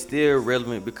Jeezy is still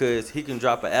relevant because he can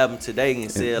drop an album today and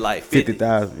sell like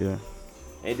 50,000. Yeah.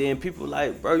 And then people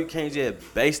like, bro, you can't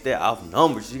just base that off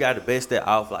numbers. You got to base that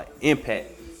off like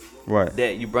impact Right.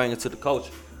 that you bring into the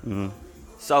culture.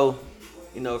 So,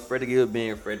 Freddie Gibbs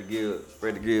being Freddie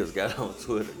Gibbs got on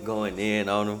Twitter going in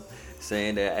on him,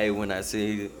 saying that, hey, when I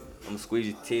see you, I'm gonna squeeze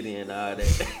your titty and all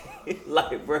that.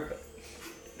 Like, bro,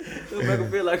 it'll make him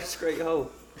feel like a straight hoe.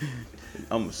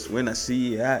 When I see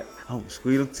you, I'm gonna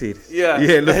squeeze them titties. Yeah,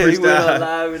 Yeah. Look, he went on freestyle.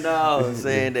 live and all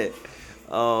saying that.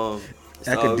 So-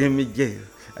 Academic, yeah.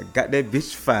 I got that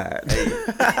bitch fired.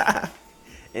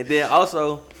 And then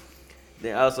also,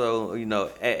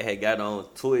 At had got on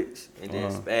Twitch and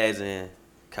then spazzing,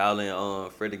 calling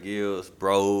Freddie Gibbs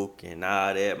broke and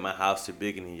all that. My house is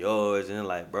bigger than yours, and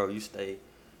like, bro, you stay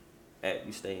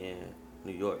in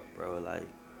New York, bro. Like,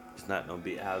 it's not no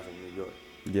big house in New York.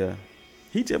 Yeah.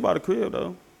 He just bought a crib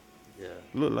though. Yeah.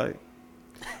 Look like.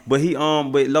 But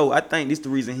but Low, I think this the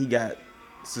reason he got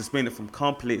suspended from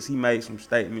Complex. He made some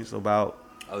statements about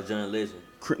Oh, John Legend.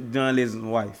 John Legend's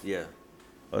wife Yeah.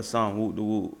 or something. Whoop the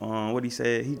whoop. What he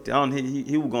said? He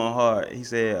was going hard. He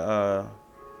said, I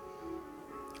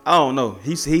don't know.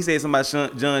 He said something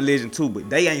about John Legend too, but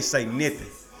they ain't say nothing.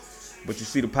 But you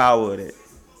see the power of that.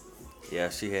 Yeah,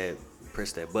 she had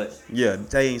pressed that button. Yeah,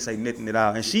 they ain't say nothing at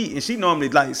all. And she normally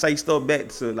like say stuff back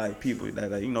to like people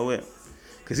like you know what?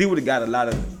 Cause he would have got a lot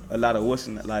of what's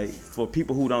in, like for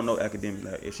people who don't know academic.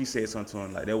 Like if she said something to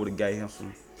him, like that would have gave him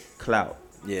some clout.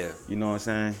 Yeah. You know what I'm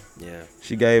saying? Yeah.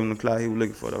 She gave him the clout he was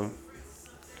looking for though.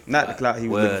 Not the clout he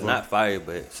was looking for. Not fired,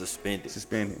 but suspended.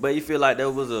 Suspended. But you feel like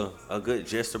that was a good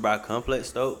gesture by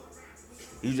Complex though?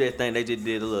 You just think they just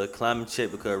did a little climate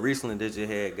check because recently they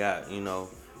just had got,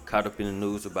 caught up in the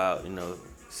news about,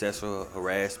 sexual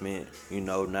harassment,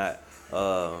 not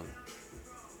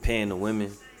paying the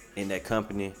women in that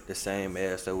company the same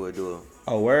as they would do.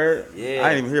 Oh, word? Yeah. I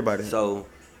didn't even hear about it. So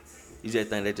you just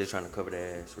think they just trying to cover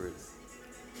their ass, really?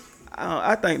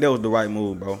 I think that was the right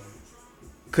move, bro.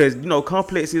 Cause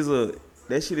Complex is a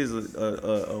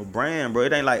brand, bro.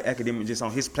 It ain't like academic just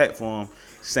on his platform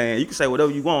saying you can say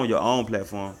whatever you want on your own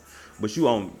platform, but you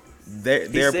on their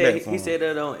platform. He said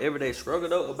that on Everyday Struggle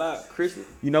though about Chrissy.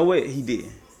 You know what? He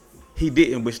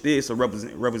didn't, but still it's a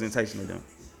representation of them.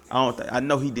 I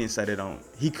know he didn't say that on.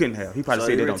 He couldn't have. He probably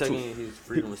said that on too. His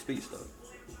freedom of speech though.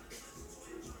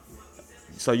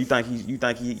 So you think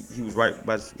he was right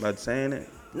by saying that?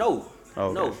 No.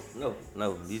 Oh, okay.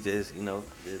 No. You just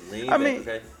just lean I back, mean,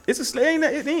 okay? it's a slap.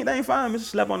 It ain't fine. It's a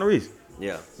slap on the wrist.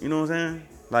 Yeah. You know what I'm saying?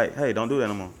 Like, hey, don't do that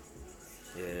no more.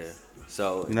 Yeah.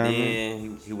 So You know what I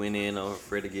then he went in on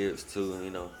Freddie Gibbs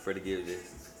too. Freddie Gibbs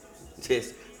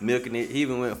just milking it. He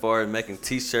even went far as making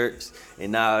T-shirts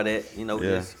and all that.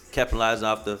 Just capitalizing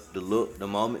off the look, the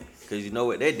moment. Because you know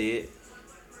what they did?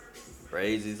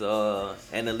 Raise his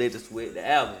analytics with the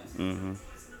album. Mm-hmm.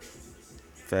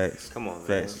 Facts. Come on, man.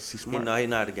 Facts. He's smart. He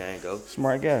know how the game go.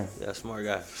 Smart guy. Yeah, smart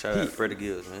guy. Shout out to Freddie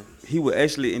Gibbs, man. He would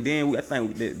actually, and then I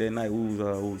think that night we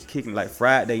was kicking like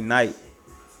Friday night.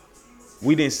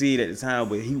 We didn't see it at the time,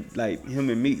 but him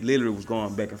and Meek literally was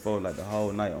going back and forth like the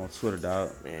whole night on Twitter,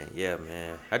 dog. Man, yeah,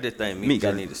 man. I just think Meek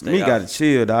just need to stay Meek out. got to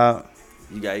chill, dog.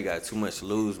 You got too much to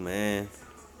lose, man.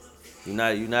 You're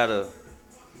not a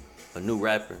new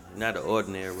rapper. You're not an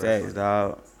ordinary rapper. Facts,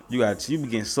 dog. You be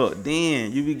getting sucked.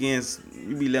 Then you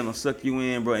be letting them suck you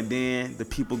in, bro. And then the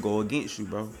people go against you,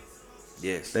 bro.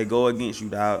 Yes. They go against you,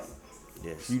 dog.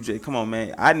 Yes. You just come on,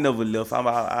 man. I never left.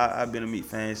 I've been a Meek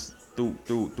fan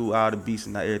through all the beats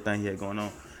and everything he had going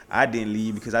on. I didn't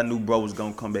leave because I knew bro was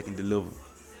gonna come back and deliver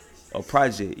a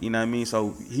project. You know what I mean?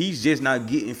 So he's just not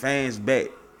getting fans back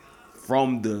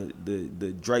from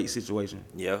the Drake situation.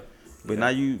 Yeah. But now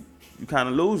you kind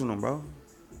of losing them, bro.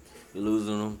 You're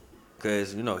losing them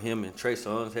because him and Trey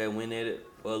Songz had went at it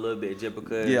for a little bit just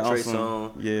because Yeah, Trey awesome.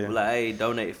 Songz was like, hey,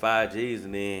 donate 5 G's,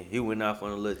 and then he went off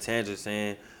on a little tangent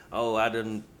saying, oh, I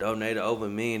done donated over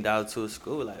 $1 million to a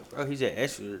school. Like, bro, he just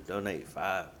asked you to donate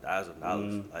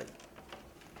 $5,000. Like,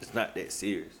 it's not that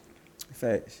serious.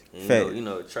 Facts. And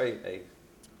Facts.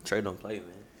 Trey don't play, man.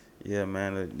 Yeah,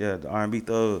 man. The R&B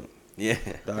thug. Yeah.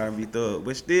 The R&B thug.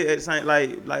 But still, at the same,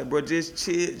 like, bro, just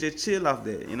chill off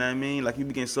that. You know what I mean? Like, you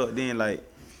be getting sucked in. Like,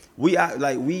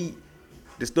 the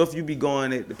stuff you be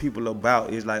going at the people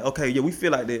about is like, okay, yeah, we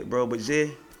feel like that, bro. But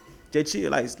just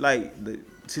chill. Like, it's like the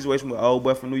situation with old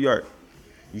boy from New York.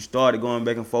 You started going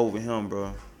back and forth with him,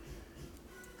 bro.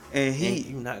 And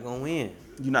you not gonna win.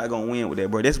 You're not gonna win with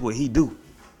that, bro. That's what he do.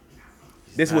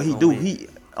 That's Not what he gonna do. win. He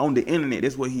on the internet.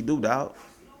 That's what he do, dog.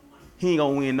 He ain't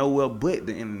gonna win nowhere but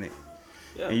the internet.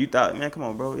 Yeah. And you thought, man, come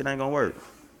on, bro. It ain't gonna work.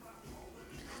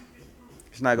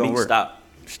 It's not gonna Meek, work. stop.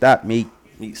 Stop, Meek.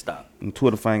 Meek, stop. And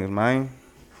Twitter fingers, man.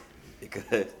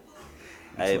 Because,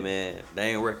 hey, man,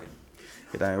 they ain't working.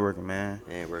 It ain't working, man.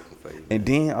 They ain't working for you. And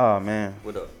then, oh man,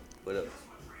 What up, man?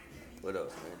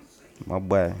 my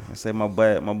boy. I say my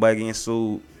boy getting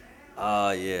sued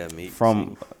Oh, yeah, Meek.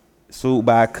 sued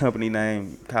by a company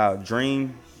named called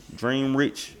Dream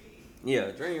Rich.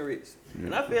 Yeah, Dream Rich.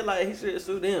 And I feel like he should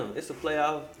sue them. It's a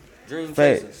playoff Dream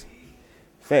Facts. Chasers.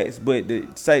 Facts, but they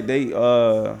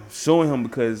suing him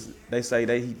because they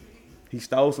say he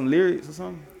stole some lyrics or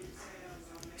something.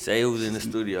 Say he was in the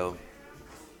studio.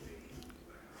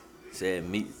 Said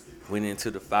Meek went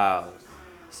into the files.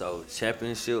 So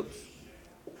championships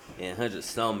and 100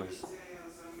 Summers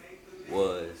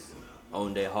was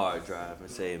on their hard drive, and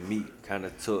said Meek kind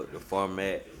of took the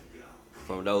format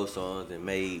from those songs and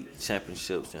made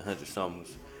championships and 100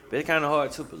 Summers. But it's kind of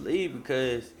hard to believe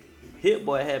because Hit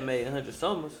Boy had made 100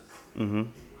 Summers. Mm-hmm.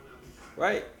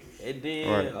 right? And then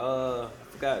Right. I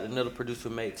forgot another producer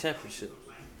made Championship.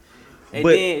 And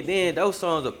But- then those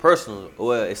songs are personal.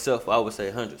 Well, except for I would say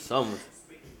 100 Summers.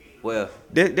 Well,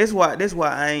 That's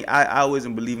why I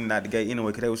wasn't believing that the gay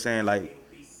anyway, cause they were saying like,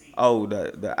 oh,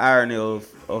 the irony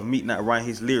of me not writing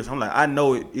his lyrics. I'm like, I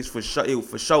know it's for sure. It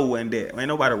for sure wasn't that. Ain't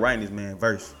nobody writing this man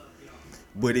verse,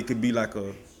 but it could be like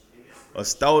a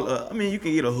stole. I mean, you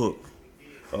can get a hook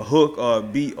or a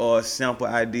beat or a sample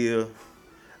idea.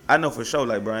 I know for sure,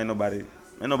 like, bro, ain't nobody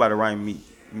writing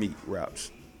me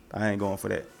raps. I ain't going for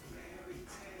that.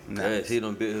 Nah. Cause he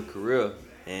done built his career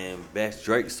and bashed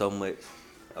Drake so much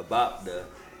about the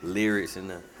lyrics and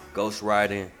the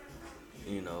ghostwriting,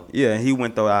 you know. Yeah, he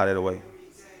went throw out of the way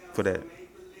for that.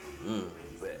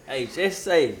 But hey, just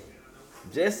say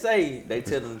they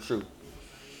telling the truth.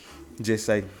 Just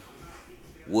say,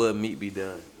 Would Meat be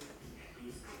done?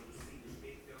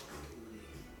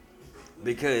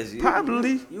 Because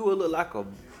Probably. you would look like a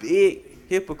big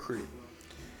hypocrite.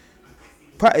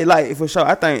 probably like for sure.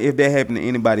 I think if that happened to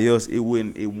anybody else, it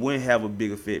wouldn't have a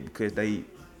big effect because they,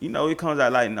 you know, it comes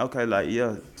out like, okay, like,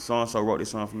 yeah, so and so wrote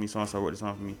this song for me, so and so wrote this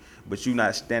song for me, but you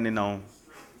not standing on,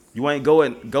 you ain't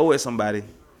go at somebody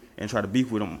and try to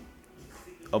beef with them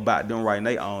about them writing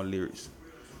their own lyrics.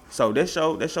 So that's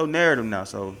your narrative now.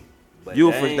 So But they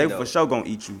dang, for though. sure gonna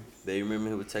eat you. They remember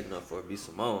he was taking up for B.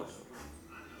 Simone.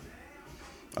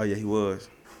 Oh yeah, he was.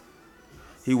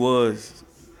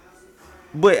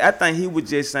 But I think he was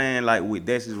just saying like with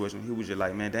that situation, he was just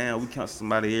like, man, damn, we count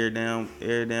somebody every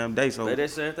damn day. So But that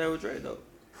same thing with Drake though.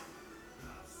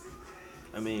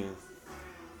 I mean,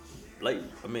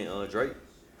 Drake,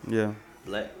 yeah,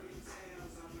 Black.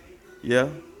 yeah.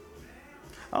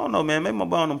 I don't know, man. Maybe my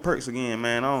boy on them perks again,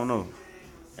 man. I don't know.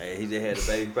 Hey, he just had a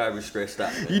baby, probably stressed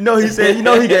out. Man. You know, he said, he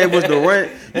gave us the run.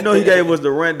 He gave us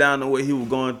the rundown of what he was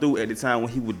going through at the time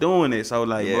when he was doing it. So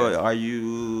like, Yeah. bro, are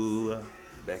you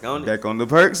Back on it. back on the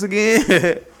perks again?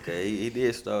 Okay, he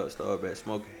did start back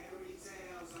smoking.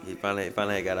 He finally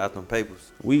got out them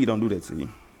papers. Weed don't do that to you.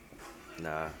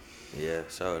 Nah, yeah,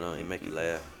 sure don't. It make you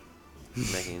laugh.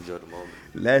 It make you enjoy the moment.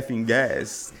 Laughing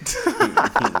gas.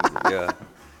 Yeah.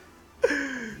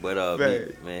 But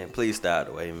Man. man, please stay out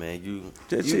the way, man. You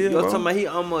Just you chill, you're bro. talking about he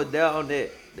almost down on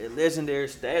that legendary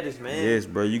status, man. Yes,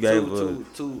 bro. You gave us.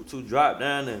 to drop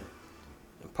down and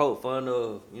poke fun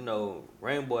of,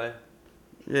 Rainbow.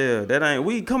 Yeah, that ain't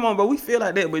we. Come on, bro. We feel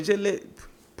like that, but just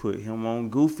put him on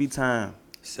goofy time.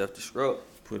 Self-destruct.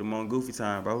 Put him on goofy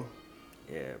time, bro.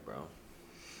 Yeah, bro.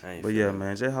 I ain't But yeah, feeling it.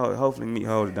 man. Just hopefully Meek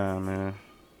hold it down, man.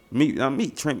 Meek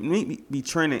be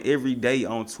trending every day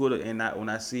on Twitter, and when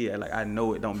I see it, like I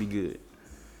know it don't be good.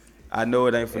 I know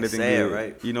it ain't for It's nothing sad, good.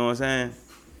 right? You know what I'm saying?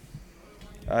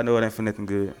 I know it ain't for nothing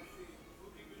good.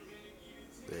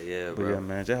 But yeah, But bro. yeah,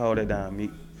 man, just hold it down,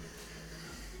 Meek.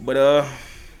 But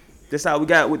that's how we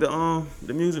got with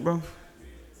the music, bro.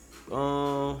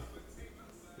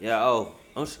 Yeah. Oh,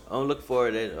 I'm looking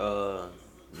forward that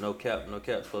No Cap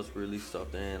supposed to release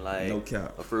something like No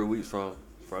Cap. a few weeks from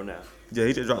now. Yeah,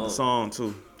 he just dropped the song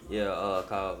too. Yeah,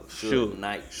 called Suge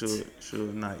Knight.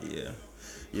 Suge Knight, yeah.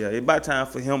 Yeah, it's about time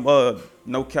for him,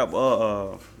 No Cap,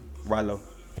 Rilo.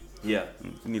 Yeah,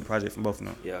 We need a project from both of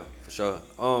them. yeah, for sure.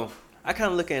 I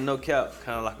kind of look at No Cap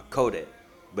kind of like a Kodak,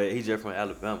 but he's just from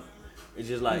Alabama. It's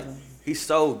just like he's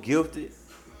so gifted,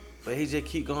 but he just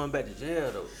keep going back to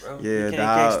jail though, bro. Yeah, he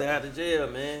dawg. can't stay out of jail,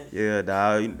 man. Yeah,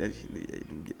 dog.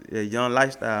 Yeah, young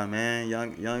lifestyle, man.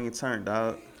 Young and turned,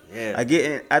 dog. Yeah,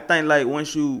 I think like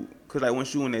once you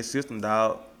in that system,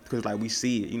 dog, because like we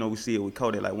see it, we see it with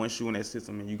Kodak. Like once you in that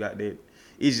system and you got that,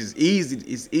 it's just easy.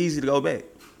 It's easy to go back.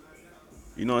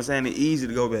 You know what I'm saying? It's easy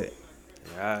to go back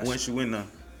yeah, once you in there.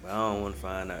 but I don't want to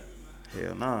find out.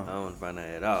 Hell I nah, don't want to find out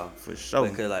at all. for sure.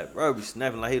 Because like bro be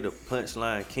snapping like he the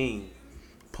punchline king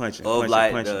Punching, of punching,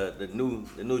 like punching. the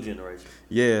new generation.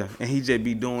 Yeah, and he just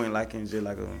be doing like in just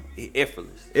like a He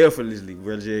effortless. effortlessly,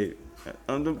 bro. Just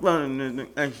I'm the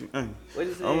action. What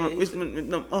is it?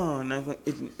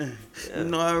 You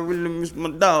know, I really miss my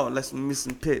dog, like some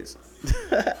missing pets.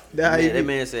 That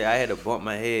Man said I had to bump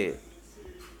my head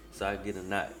so I could get a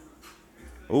knot.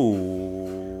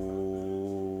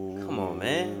 Ooh. Come on,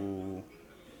 man.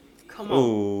 Come on.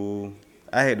 Ooh.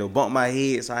 I had to bump my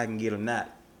head so I can get a knot.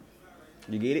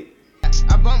 You get it?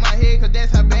 I bump my head cause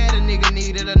that's how bad a nigga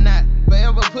needed or not.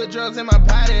 Forever put drugs in my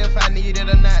body if I need it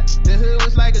or not. The hood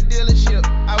was like a dealership,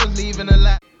 I was leaving a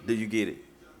lot. Do you get it?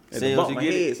 I had to Sims, bump you my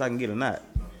get head it? so I can get a knot.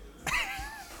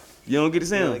 You don't get it, You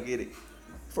Sam? don't get it.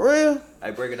 For real?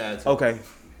 I break it down too. Okay.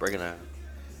 Break it down.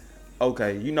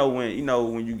 Okay. You know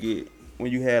when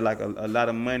you had like a lot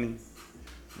of money,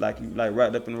 like you like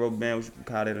wrapped up in a rubber band, which you can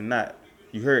call that a knot.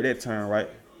 You heard that term, right?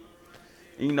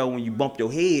 You know, when you bump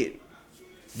your head,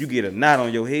 you get a knot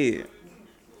on your head.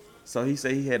 So he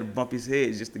said he had to bump his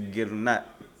head just to get a knot.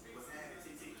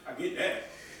 I get that.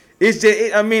 It's just,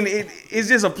 it's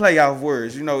just a play off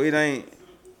words. You know, it ain't.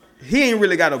 He ain't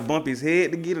really got to bump his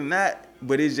head to get a knot,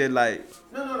 but it's just like.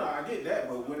 No, I get that,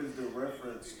 but what is the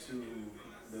reference to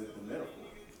the metaphor?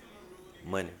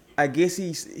 Money. I guess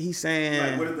he's saying.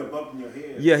 Like, what is the bump in your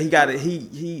head? Yeah, he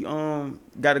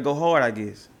gotta go hard. I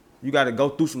guess you gotta go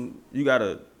through some. You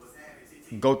gotta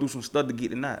go through some stuff to get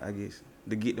the knot. I guess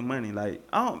to get the money. Like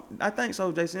I think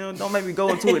so, Jason. Don't make me go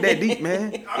into it that deep,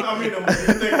 man. I mean, when you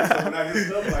think of something, I hear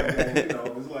stuff like that. You know,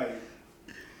 it's like,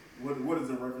 what is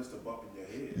the reference to bumping your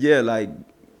head? Yeah, like.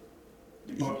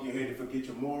 You bumping your head to forget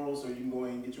your morals, so you can go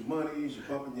in and get your money. You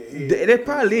bumping your head. That's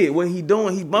probably it. What he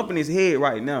doing? He bumping his head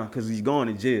right now because he's going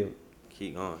to jail.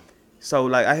 Keep going. So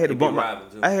like I had to He bump be my robbing,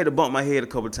 too. I had to bump my head a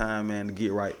couple times, man, to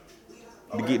get right,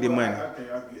 to get the money.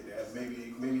 Okay, I get that.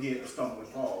 Maybe he had to stumble and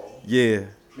fall. Yeah,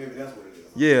 Maybe that's what it is.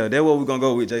 yeah, that's what we're gonna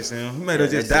go with, Jason. We made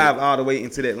us just dive all the way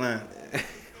into that line.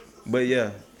 But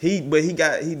yeah, he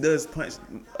does punch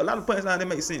a lot of punchlines that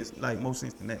make sense, like more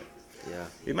sense than that. Yeah.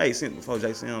 It made sense before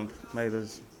Jason made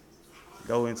us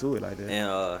go into it like that.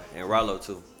 And Rollo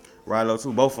too. Rilo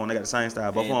too, both of them, they got the same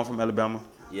style. Both of them from Alabama.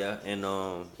 Yeah, and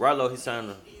Rollo he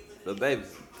signed the baby.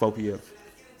 4PF.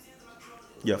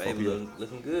 Yeah, Baby 4PF.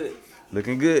 looking good.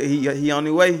 Looking good. He on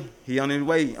his way. He on his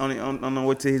way. On the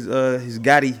way to his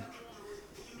Gotti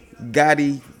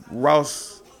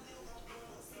Ross.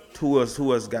 Who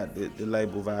else got the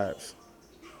label vibes?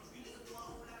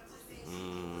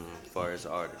 As far as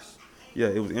artists. Yeah,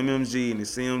 it was MMG and the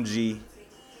CMG.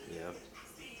 Yeah.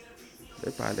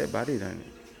 That's probably that about it, ain't it?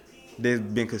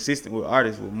 They've been consistent with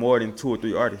artists, with more than 2 or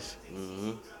 3 artists.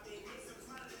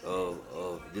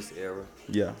 Of this era.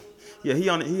 Yeah. Yeah, he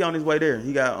on his way there.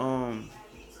 He got him,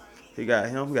 he got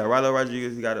Rilo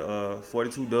Rodriguez, he got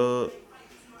 42 Dub.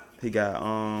 He got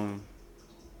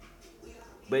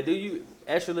But do you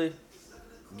actually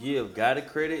give Gotti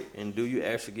credit and do you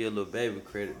actually give Lil Baby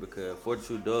credit because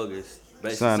 42 Dog is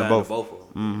basically signed to both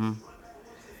of them?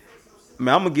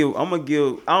 Man, I'm gonna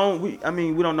give.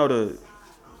 We don't know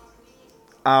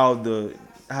how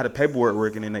the paperwork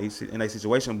working in a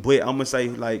situation, but I'm gonna say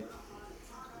like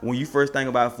when you first think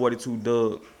about 42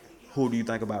 Dub, who do you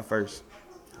think about first?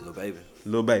 Lil Baby.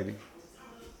 Lil Baby.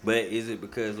 But is it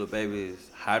because Lil Baby is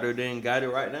hotter than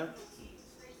Gotti right now?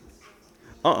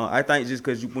 I think just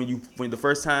because when the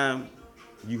first time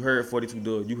you heard 42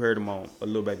 Dub, you heard him on a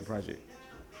Lil Baby project.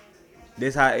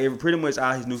 That's how pretty much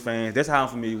all his new fans. That's how I'm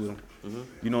familiar with him.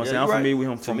 You know what I'm saying? I'm familiar with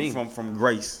him from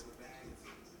Grace.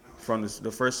 From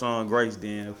the first song Grace,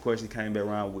 then of course he came back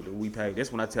around with the We Paid.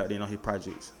 That's when I tapped in on his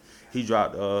projects. He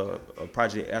dropped a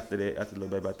project after Lil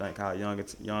Baby, I think, called Young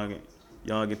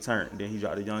and Turn. Then he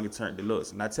dropped the Young and Turn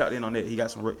Deluxe, and I tapped in on that. He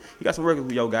got some records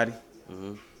with Yo Gotti.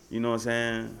 You know what I'm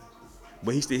saying?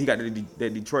 But he got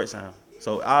that Detroit sound.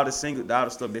 So all the stuff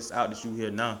that's out that you hear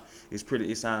now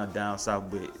it sounds down south.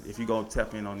 But if you go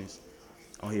tap in on his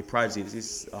projects,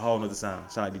 it's a whole nother sound.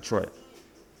 Sound like Detroit.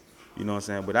 You know what I'm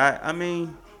saying? But I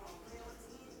mean,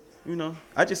 you know,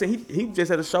 I just said he just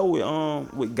had a show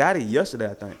with Gotti yesterday,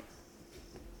 I think.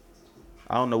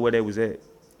 I don't know where that was at,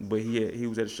 but he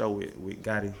was at a show with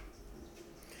Gotti.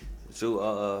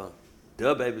 So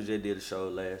Dub Baby just did a show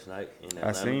last night in Atlanta.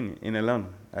 I seen it in Atlanta.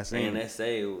 And they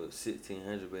say it was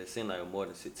 1,600, but it seemed like more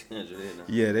than 1,600 in there.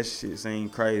 Yeah, that shit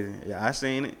seemed crazy. Yeah, I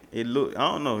seen it. It looked,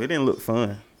 I don't know, it didn't look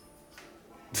fun.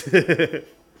 It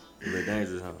look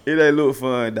dangerous, huh? It ain't look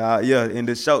fun, dog. Yeah, in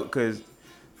the show, cause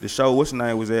the show, what's the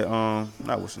name was at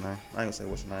not what's the name. I ain't gonna say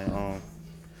what's the name.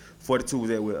 42 was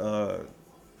at with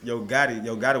Yo Gotti.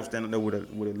 Yo Gotti was standing there with a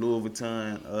Louis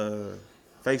Vuitton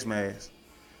face mask.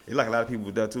 It like a lot of people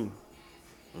was there too.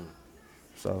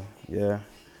 So yeah,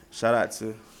 shout out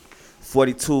to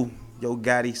 42, Yo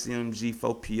Gotti, CMG,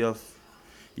 4PF.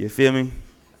 You feel me?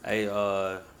 Hey,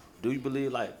 do you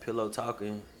believe like pillow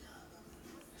talking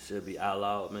should be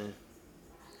outlawed, man?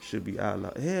 Should be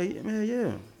outlawed. Hell yeah, man,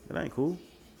 yeah. That ain't cool.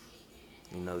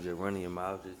 You know, just running your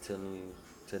mouth, just telling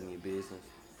your business.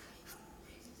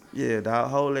 Yeah,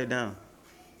 dog, hold that down.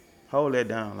 Hold that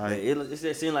down. Like It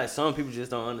just seems like some people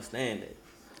just don't understand that.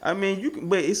 I mean, you can,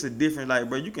 but it's a different, like,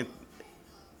 bro, you can,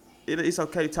 it's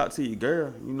okay to talk to your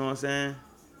girl, you know what I'm saying?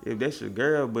 If that's your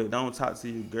girl, but don't talk to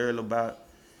your girl about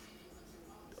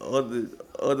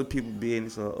other people's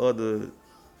business or other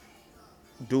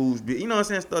dudes' business, you know what I'm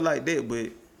saying? Stuff like that,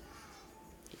 but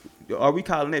are we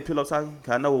calling that pillow talking?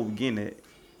 Cause I know what we're getting at.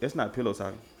 That's not pillow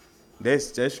talking.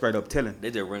 That's just straight up telling.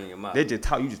 They just running your mouth. They just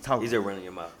talk, you just talk. He's just running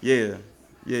your mouth. Yeah.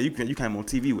 Yeah, you came on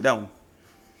TV with that one.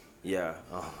 Yeah.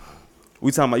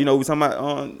 We talking about, you know, we talking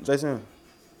about Jason.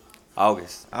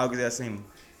 August. August, I seen him.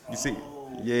 You see?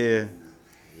 Yeah.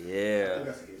 Yeah.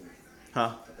 That's a given. Huh?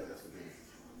 I think that's a given.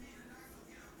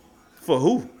 For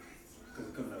who? Because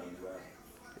it coming out when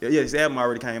you out. Yeah, this album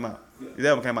already came out. This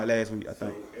album came out last week, I So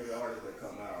think. every artist that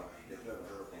come out that you haven't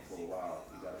heard from for a while,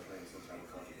 you gotta bring some kind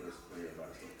of controversy for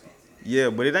everybody to talk. Yeah,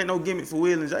 but it ain't no gimmick for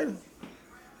Will and Jada.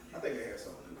 I think they had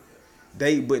something to do with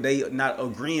that. But they not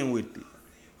agreeing with it.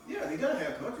 Yeah, they gotta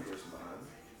have controversy behind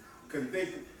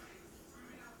it.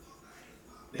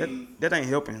 Because That ain't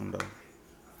helping him though.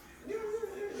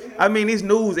 I mean, it's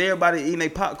news. Everybody eating their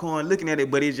popcorn, looking at it,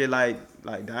 but it's just like,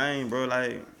 dang, bro,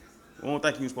 like, I don't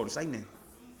think he was supposed to say nothing.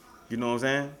 You know what I'm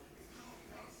saying?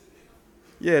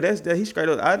 Yeah, that's that. He straight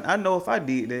up. I know if I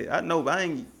did that, I know. But I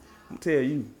ain't. I'm gonna tell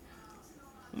you.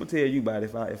 I'm gonna tell you about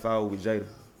it if I was with Jada. I'm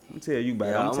gonna tell you about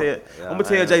it. I'm gonna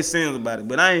tell Jay Sims about it.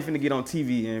 But I ain't finna get on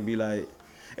TV and be like,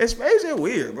 it's just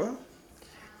weird, bro.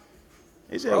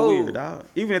 It's just weird, dog.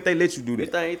 Even if they let you do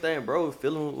that. You think bro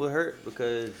feeling would hurt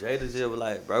because Jada just was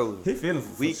like, bro, He feeling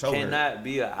for we sure cannot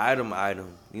be an item.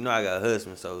 You know I got a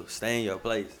husband, so stay in your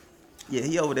place. Yeah,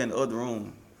 he over there in the other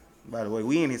room. By the way,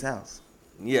 we in his house.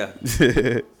 Yeah.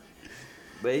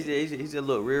 But he just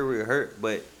look real hurt.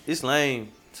 But it's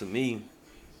lame to me,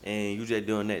 and you just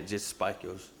doing that just to spike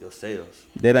your sales.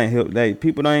 That ain't help. They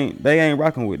ain't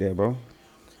rocking with that, bro.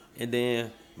 And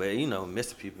then, but you know,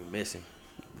 missing people missing.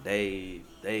 They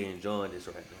enjoying this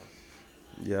right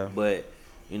now. Yeah. But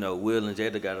you know, Will and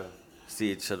Jada gotta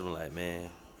see each other like,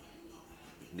 man,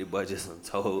 this boy just done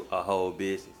told a whole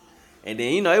business. And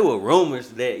then you know, it was rumors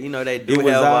that you know they do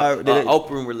have an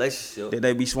open relationship. That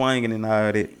they be swinging and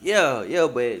all that. Yeah,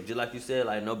 but just like you said,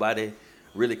 like nobody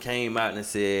really came out and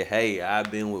said, "Hey,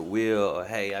 I've been with Will," or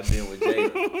 "Hey, I've been with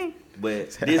Jada." But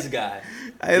this guy,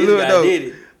 did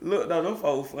it. Look though, them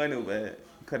folks funny, man.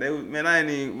 Cause they was, man, I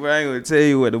ain't gonna tell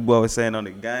you what the boy was saying on the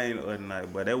game the other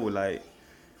night, but they were like,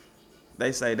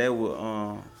 they say they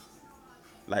would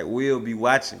like Will be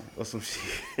watching or some shit.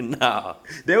 Nah.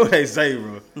 That's what they say,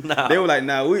 bro. Nah. They were like,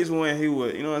 nah, which one he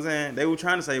would, you know what I'm saying? They were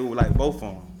trying to say it was like both of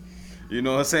them. You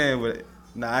know what I'm saying? But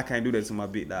nah, I can't do that to my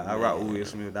big dog. I rock with Will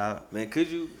Smith, dog. Man,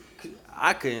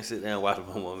 I couldn't sit there and watch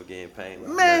my woman getting paid.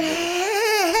 Man,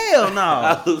 hell no.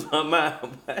 I lose my mind,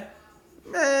 boy.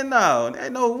 Man, no,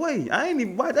 ain't no way. They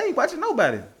ain't watching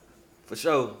nobody. For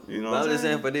sure. You know but what I'm just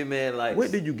saying? saying for this man, like,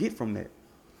 What did you get from that?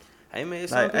 hey man,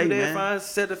 some Like, people hey, there man. find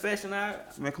set the fashion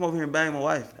out. Man, come over here and bang my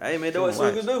wife. Hey man, that's what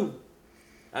swingers do.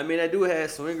 I mean, they do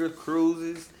have swinger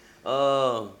cruises.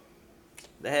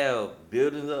 They have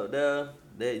buildings up there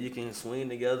that you can swing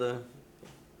together.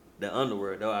 The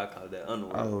underworld, though I call it that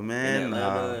underworld. Oh, man, in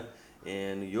Atlanta,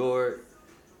 in New York,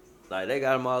 like they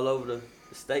got them all over the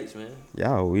states, man.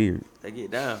 Y'all weird. They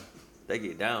get down.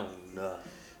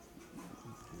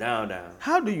 Down.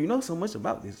 How do you know so much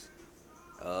about this?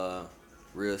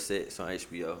 Real Sex on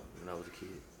HBO when I was a kid.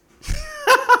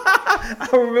 I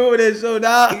remember that show,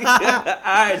 dog.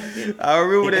 Alright. I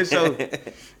remember that show.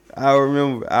 I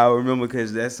remember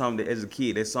because that's something that as a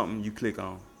kid, that's something you click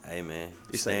on. Hey man,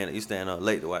 you staying up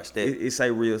late to watch that. It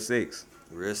say real sex.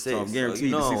 Real So Sex. I'm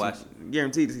guaranteed,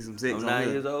 guaranteed to see some sex I'm on 9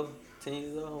 here. years old, 10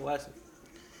 years old, I'm watching.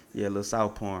 Yeah, a little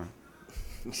South porn.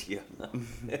 Yeah.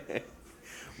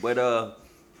 But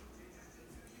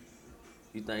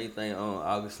you think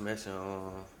August smashing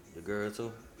the girl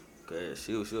too? Cause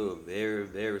she was very,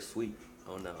 very sweet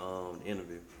on the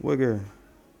interview. What girl?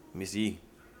 Miss Yee.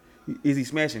 Is he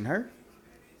smashing her?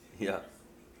 Yeah.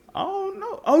 Oh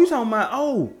no! Oh, you talking about?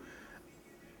 Oh,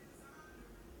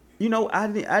 you know, I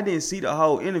didn't see the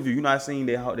whole interview. You know, I seen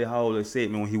that whole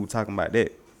segment when he was talking about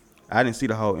that. I didn't see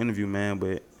the whole interview, man.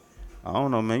 But I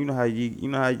don't know, man. You know how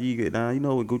you get down. You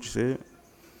know what Gucci said.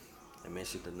 And man,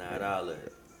 she denied all of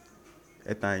it.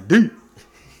 That thing deep.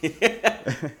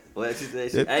 Well, she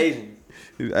said she Asian.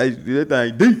 That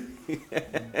thing deep.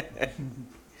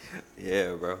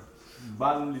 Yeah, bro.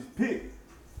 Bottomless pit.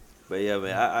 But yeah,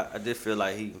 man, I just feel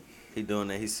like he doing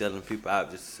that. He's selling people out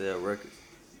just to sell records.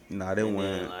 Nah, they And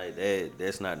weren't. then, like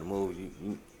that's not the move.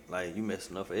 You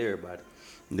messing up for everybody.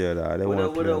 Yeah, nah, they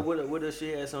weren't. What if she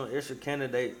had some extra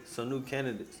candidates, some new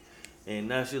candidates, and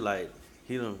now she like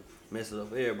he done mess it up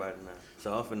for everybody now.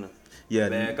 So I'm finna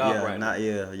back off right now.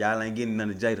 Yeah, y'all ain't getting none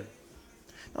of Jada.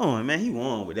 No, man, he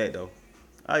won with that though.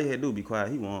 All you had to do be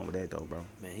quiet. He won with that though, bro.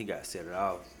 Man, he got set it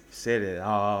off. Set it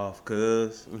off,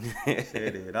 cuz.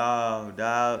 Set it off,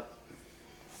 dog.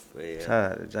 But yeah.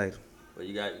 Shout out to Jada. But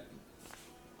you got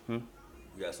Hmm?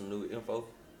 You got some new info,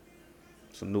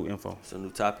 Some new info. some new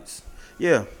topics.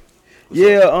 Yeah.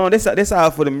 Yeah, that's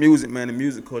all for the music, man, the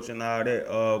music culture and all that.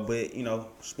 But you know,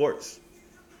 sports.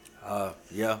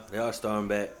 Yeah, they are starting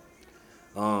back.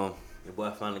 Your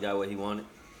boy finally got what he wanted.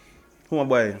 Who my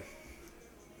boy?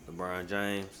 LeBron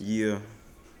James. Yeah.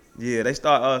 Yeah, they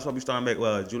start so we starting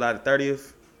back July the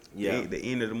 30th. Yeah. The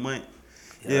end of the month.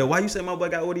 Yeah. Yeah, why you say my boy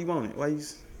got what he wanted? Why you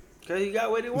Cause he got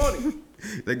what he wanted.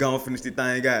 they gonna finish the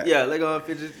thing got. Yeah, they gonna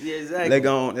finish. Yeah, exactly. They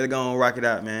gonna rock it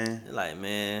out, man. Like,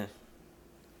 man,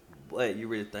 what you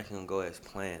really think he gonna go as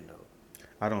planned though?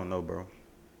 I don't know, bro.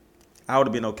 I would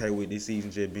have been okay with this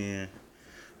season just being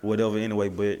whatever anyway,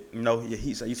 but you know,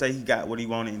 you say he got what he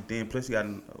wanted, and then plus he got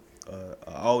an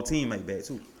all teammate back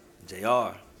too.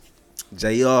 JR.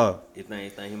 JR. You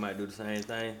think he might do the same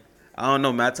thing? I don't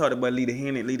know, man. I talked about Lee the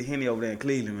Henny over there in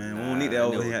Cleveland, man. We don't need that Nah,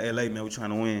 over I here in LA, man. We trying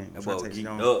to win. That Trying boy to take it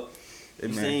geeked on. up. Hey,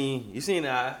 You man. seen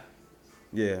that?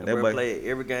 Yeah, That that boy boy. played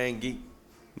every game geek.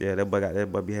 Yeah, that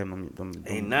boy be having them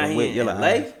And now he wet in yellow LA.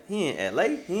 eyes. He in LA.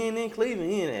 He ain't in Cleveland.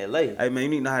 He in LA. Hey, man, you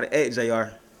need to know how to act,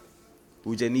 JR.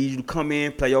 We just need you to come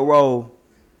in, play your role.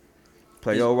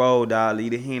 Play your role, dog.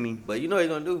 Lead the Henny. But you know what he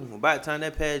gonna do? By the time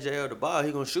that pass JR the ball,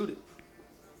 he gonna shoot it.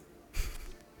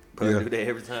 Probably Yeah. do that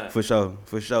every time. For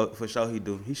sure he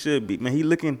do. He should be. Man, he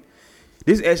looking.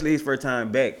 This is actually his first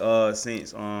time back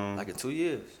since Like in 2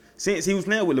 years. since he was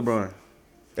playing with LeBron.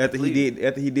 After he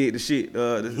did the shit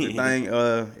the thing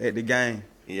at the game.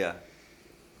 Yeah.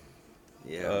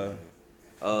 Yeah.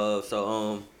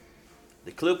 So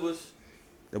the Clippers,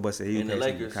 That boy said he And the was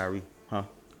Lakers. Kyrie. Huh?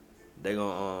 they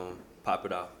gonna pop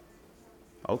it off.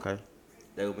 Okay.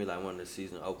 They gonna be like one of the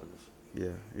season openers. Yeah,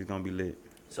 it's gonna be lit.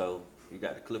 So you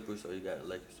got the Clippers or you got the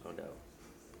Lakers on that one.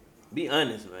 Be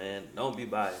honest, man. Don't be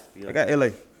biased. Be I honest. got LA.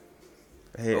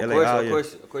 I had Of LA course, all of year.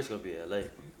 course, it's gonna be LA.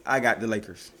 I got the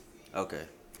Lakers. Okay.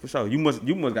 For sure. You must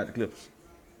got the Clippers.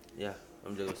 Yeah,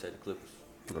 I'm just gonna say the Clippers.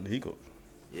 Got the Eagles.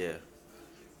 Yeah.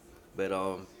 But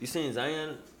you seen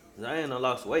Zion? Zion done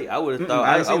lost weight. I would have I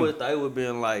thought. ain't I seen would him. have thought it would have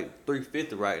been like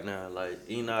 350 right now. Like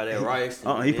eating all that rice.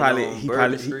 And He being on Bourbon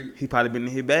probably Street. he probably been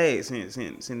in his bag since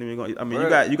them going. I mean,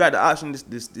 Bruh. you got the option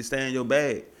to stay in your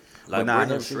bag. Like but nah, I bring him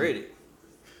haven't seen him. shredded.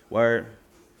 Word.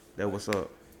 That what's up.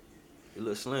 He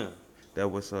look slim. That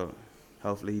what's up.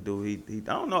 Hopefully he do. He I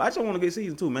don't know. I just want to get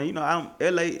season 2, man. You know,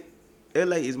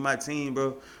 LA is my team,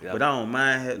 bro. Yeah. But I don't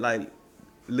mind like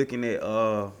looking at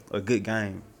a good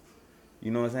game. You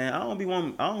know what I'm saying? I don't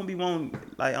be one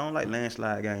like I don't like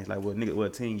landslide games like where a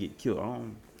team get killed. I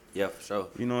don't, Yeah, for sure.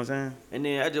 you know what I'm saying? And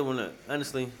then I just wanna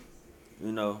honestly,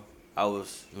 I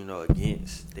was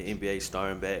against the NBA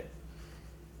starting back.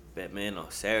 Man, on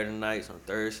Saturday nights, on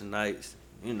Thursday nights,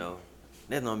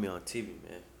 that's gonna be on TV,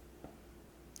 man.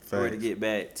 I'm ready to get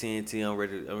back TNT. I'm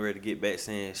ready to get back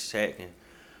seeing Shaq and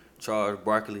Charles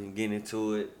Barkley and getting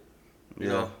into it. You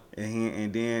know?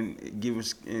 And then giving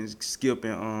Skip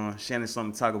and Shannon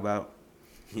something to talk about.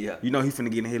 Yeah. You know he finna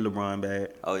get in his LeBron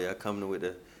bag. Oh yeah, coming with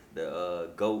the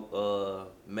goat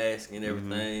mask and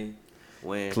everything.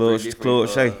 Wearing Claude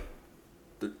Shea.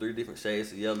 three different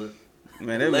shades of yellow.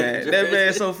 Man, that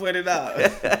man so funny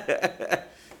dog.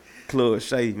 Claude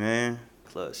Shea, man.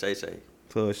 Claude Shay.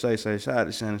 Claude Shea. Shout out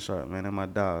to Shannon Sharp, man. That's my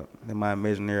dog. That's my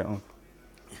imaginary uncle.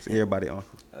 It's everybody uncle.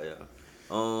 Oh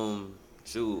yeah.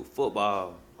 Shoot,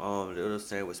 football. They were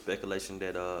saying with speculation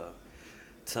that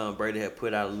Tom Brady had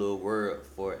put out a little word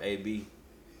for AB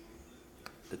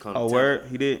to come. Oh, to word?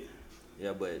 Tampa. He did?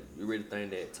 Yeah, but you really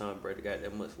think that Tom Brady got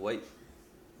that much weight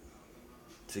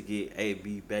to get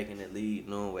AB back in the league,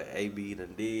 knowing what AB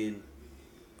done did,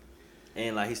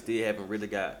 and like he still haven't really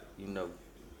got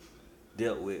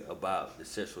dealt with about the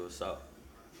sexual assault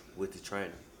with the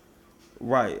trainer.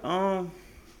 Right. I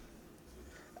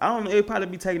don't know. It'd probably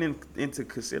be taken into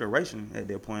consideration at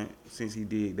that point since he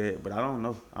did that, but I don't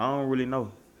know. I don't really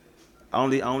know.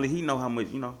 Only he know how much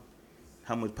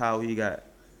power he got.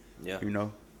 Yeah.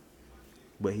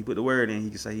 But he put the word in. He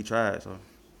can say he tried. So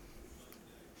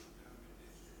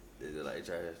Is it like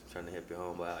trying to help your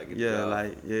homeboy out? Get the yeah, job?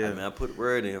 like yeah. I mean, I put the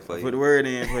word in for you. Put the word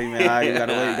in for you, man. All right, you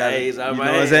gotta wait. Hey, it's You out know my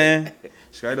what I'm hand. saying?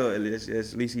 Straight up. At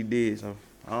least he did. So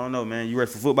I don't know, man. You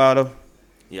ready for football though?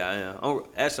 Yeah, I am.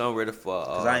 I'm ready for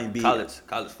I ain't big. college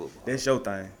football. That's your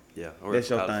thing. Yeah, I'm ready That's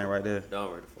for your college thing right there. football.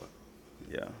 I'm ready for it.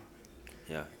 Yeah.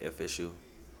 Yeah, FSU.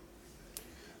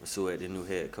 Let's see what the new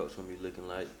head coach gonna be looking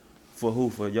like. For who?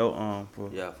 For your for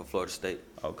For Florida State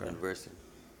Okay. University.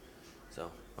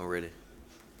 So I'm ready.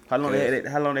 How long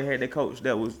they had that coach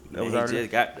that was Man, already?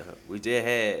 we just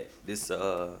had this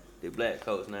the black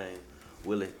coach named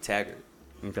Willie Taggart.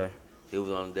 Okay. He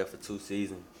was on there for 2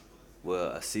 seasons.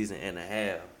 Well, a season and a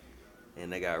half.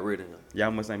 And they got rid of him.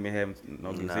 Y'all must ain't been having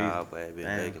no good Nah, season. but it been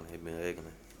Damn. ugly. It been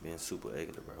ugly. Been super ugly,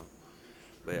 bro.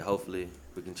 But hopefully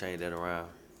we can change that around.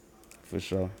 For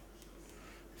sure,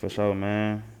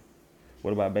 man.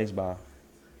 What about baseball?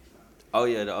 Oh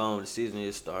yeah, the season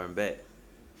is starting back.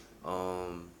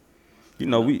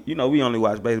 We only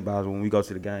watch baseball when we go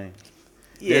to the game.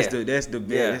 Yeah, That's the best.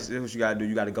 Yeah. That's what you gotta do.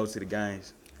 You gotta go to the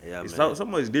games. yeah, It's man. so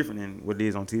much different than what it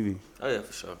is on TV. Oh yeah,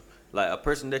 for sure. Like a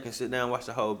person that can sit down and watch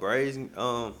the whole Braves,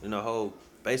 whole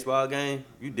baseball game,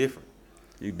 you different.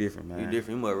 You different, man. You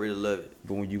different. You must really love it.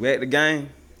 But when you at the game,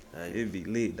 Hey, it be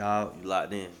lit, dog. you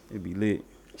locked in. It be lit.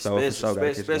 So for sure, gotta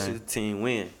catch the Especially game. the team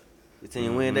win. The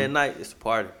team win that night, it's a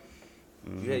party.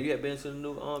 You had been to the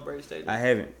new Braves Stadium? I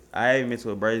haven't been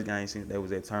to a Braves game since they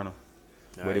was at Turner.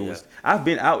 But Alright, it was. I've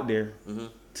been out there Mhm.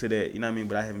 to that. You know what I mean?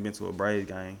 But I haven't been to a Braves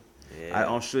game.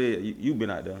 Yeah. I'm sure you been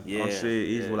out there. Yeah, I'm sure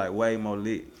it's yeah. like way more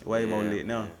lit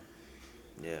now.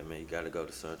 Yeah, man, you gotta go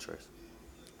to SunTrust.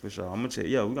 For sure. I'm gonna check.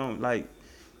 Yeah, we gonna like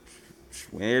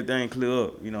when everything clear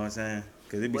up. You know what I'm saying?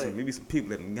 Cause it be some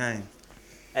people at the game.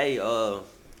 Hey,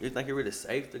 you think it's really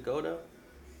safe to go though?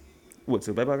 What,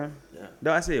 to a baseball game? Yeah.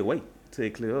 No, I said wait till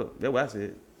it clear up. That's what I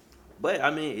said. But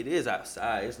I mean, it is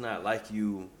outside. It's not like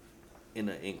you in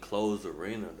an enclosed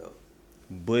arena though.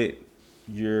 But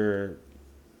you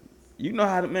know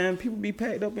how people be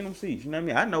packed up in them seats. You know what I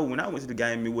mean? I know when I went to the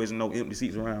game, it wasn't no empty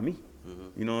seats around me.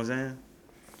 Mhm. You know what I'm saying?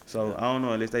 So I don't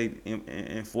know unless they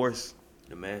enforce.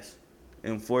 The mask.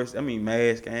 I mean,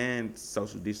 mask and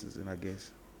social distancing, I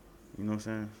guess. You know what I'm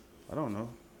saying? I don't know.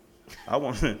 I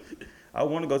want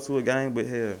to go to a game, but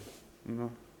hell, you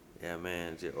know. Yeah,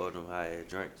 man, just order them high-end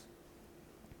drinks.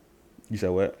 You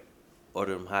said what?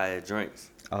 Order them high-end drinks.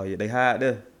 Oh yeah, they hide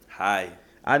there. High.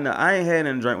 I know. I ain't had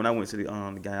nothing to drink when I went to the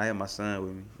game. I had my son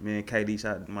with me. Me and KD,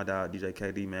 shout out to my dog DJ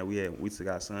KD, man. We took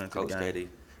our son to Coach the game. KD.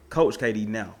 Coach KD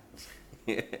now.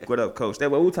 What up, Coach?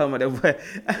 That what we talking about. That boy.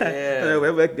 Yeah.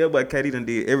 that boy KD done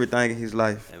did everything in his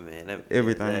life. Hey, man,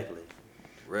 Everything. Exactly.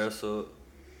 Wrestled.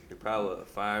 He probably was a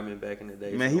fireman back in the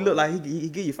day. Man, he looked like he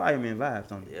give you fireman vibes,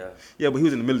 don't he? Yeah. Yeah, but he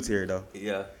was in the military though.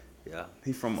 Yeah.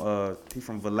 He from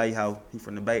Vallejo. He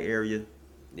from the Bay Area.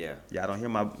 Yeah. Y'all don't hear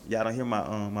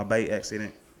my Bay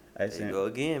accent. There you go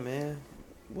again, man.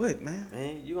 What, man?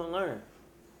 Man, you gonna learn.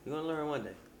 You gonna learn one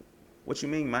day. What you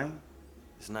mean, man?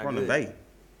 It's not From good. the Bay.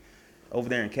 Over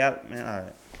there in Cap, man. All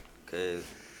right. Cause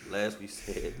last we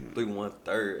said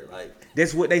 3-1/3, like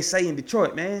That's what they say in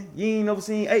Detroit, man. You ain't never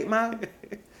seen 8 Mile?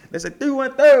 They say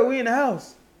 3-1/3. We in the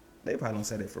house. They probably don't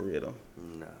say that for real though.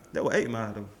 nah. That was 8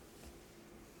 Mile though.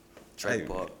 Trey Hey,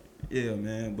 Park. Yeah,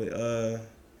 man.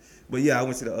 But yeah, I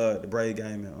went to the Braves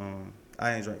game and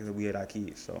I ain't drank because we had our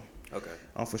kids, so Okay.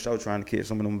 I'm for sure trying to catch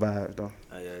some of them vibes though.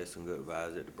 Oh yeah, it's some good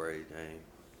vibes at the Braves game.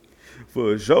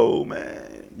 For sure,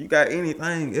 man. You got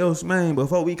anything else, man,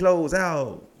 before we close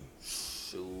out?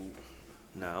 Shoot.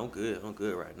 Nah, I'm good. I'm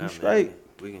good right now, You straight?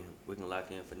 man. We can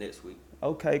lock in for next week.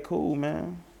 Okay, cool,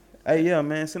 man. Hey, yeah,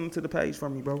 man, send them to the page for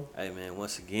me, bro. Hey man,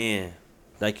 once again,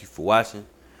 thank you for watching.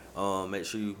 Make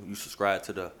sure you subscribe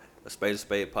to the A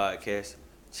Spade podcast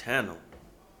channel.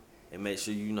 And make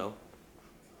sure you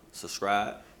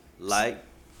subscribe, like.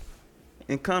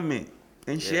 And comment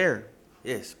and Yeah. share.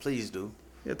 Yes, please do.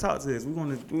 Yeah, talk to us. We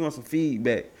want some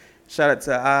feedback. Shout out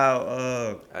to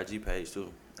our IG page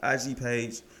too. IG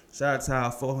page. Shout out to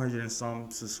our 400 and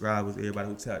some subscribers, everybody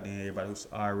who tapped in, everybody who's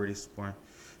already supporting.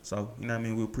 So, you know what I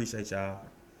mean? We appreciate y'all.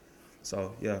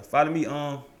 So, yeah. Follow me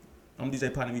I'm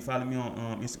DJ Partner V. Follow me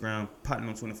on Instagram,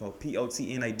 Partner24,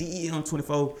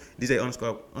 POTNADEM24, DJ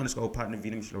 _Partner V.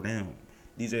 Let me slow down.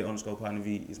 DJ _Partner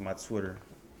V is my Twitter.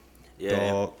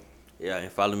 Yeah. Dog. Yeah,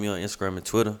 and follow me on Instagram and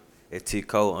Twitter at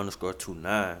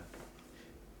TCO_29.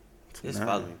 Just 29.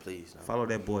 follow me, please. Follow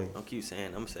that boy. Don't keep saying.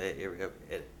 I'm gonna say it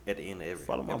at the end of every.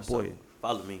 Follow my episode. boy.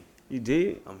 Follow me. You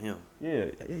did? I'm him. Yeah.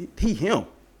 He him.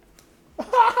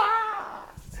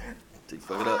 Till you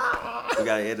fuck it up. We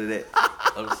gotta edit that.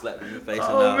 I'm gonna slap you in the face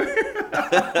Oh, and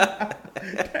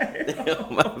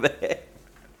out. My bad.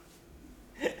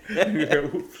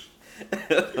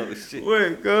 Oh shit.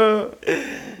 Wait, God.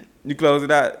 You close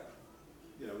it out.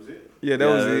 Yeah, that was it. Yeah, that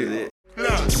was it.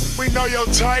 Look, we know your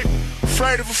type,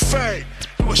 afraid of a fade.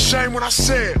 You ashamed when I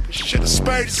said, but shit, a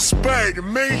spade is a spade. To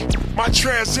me, my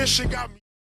transition got me.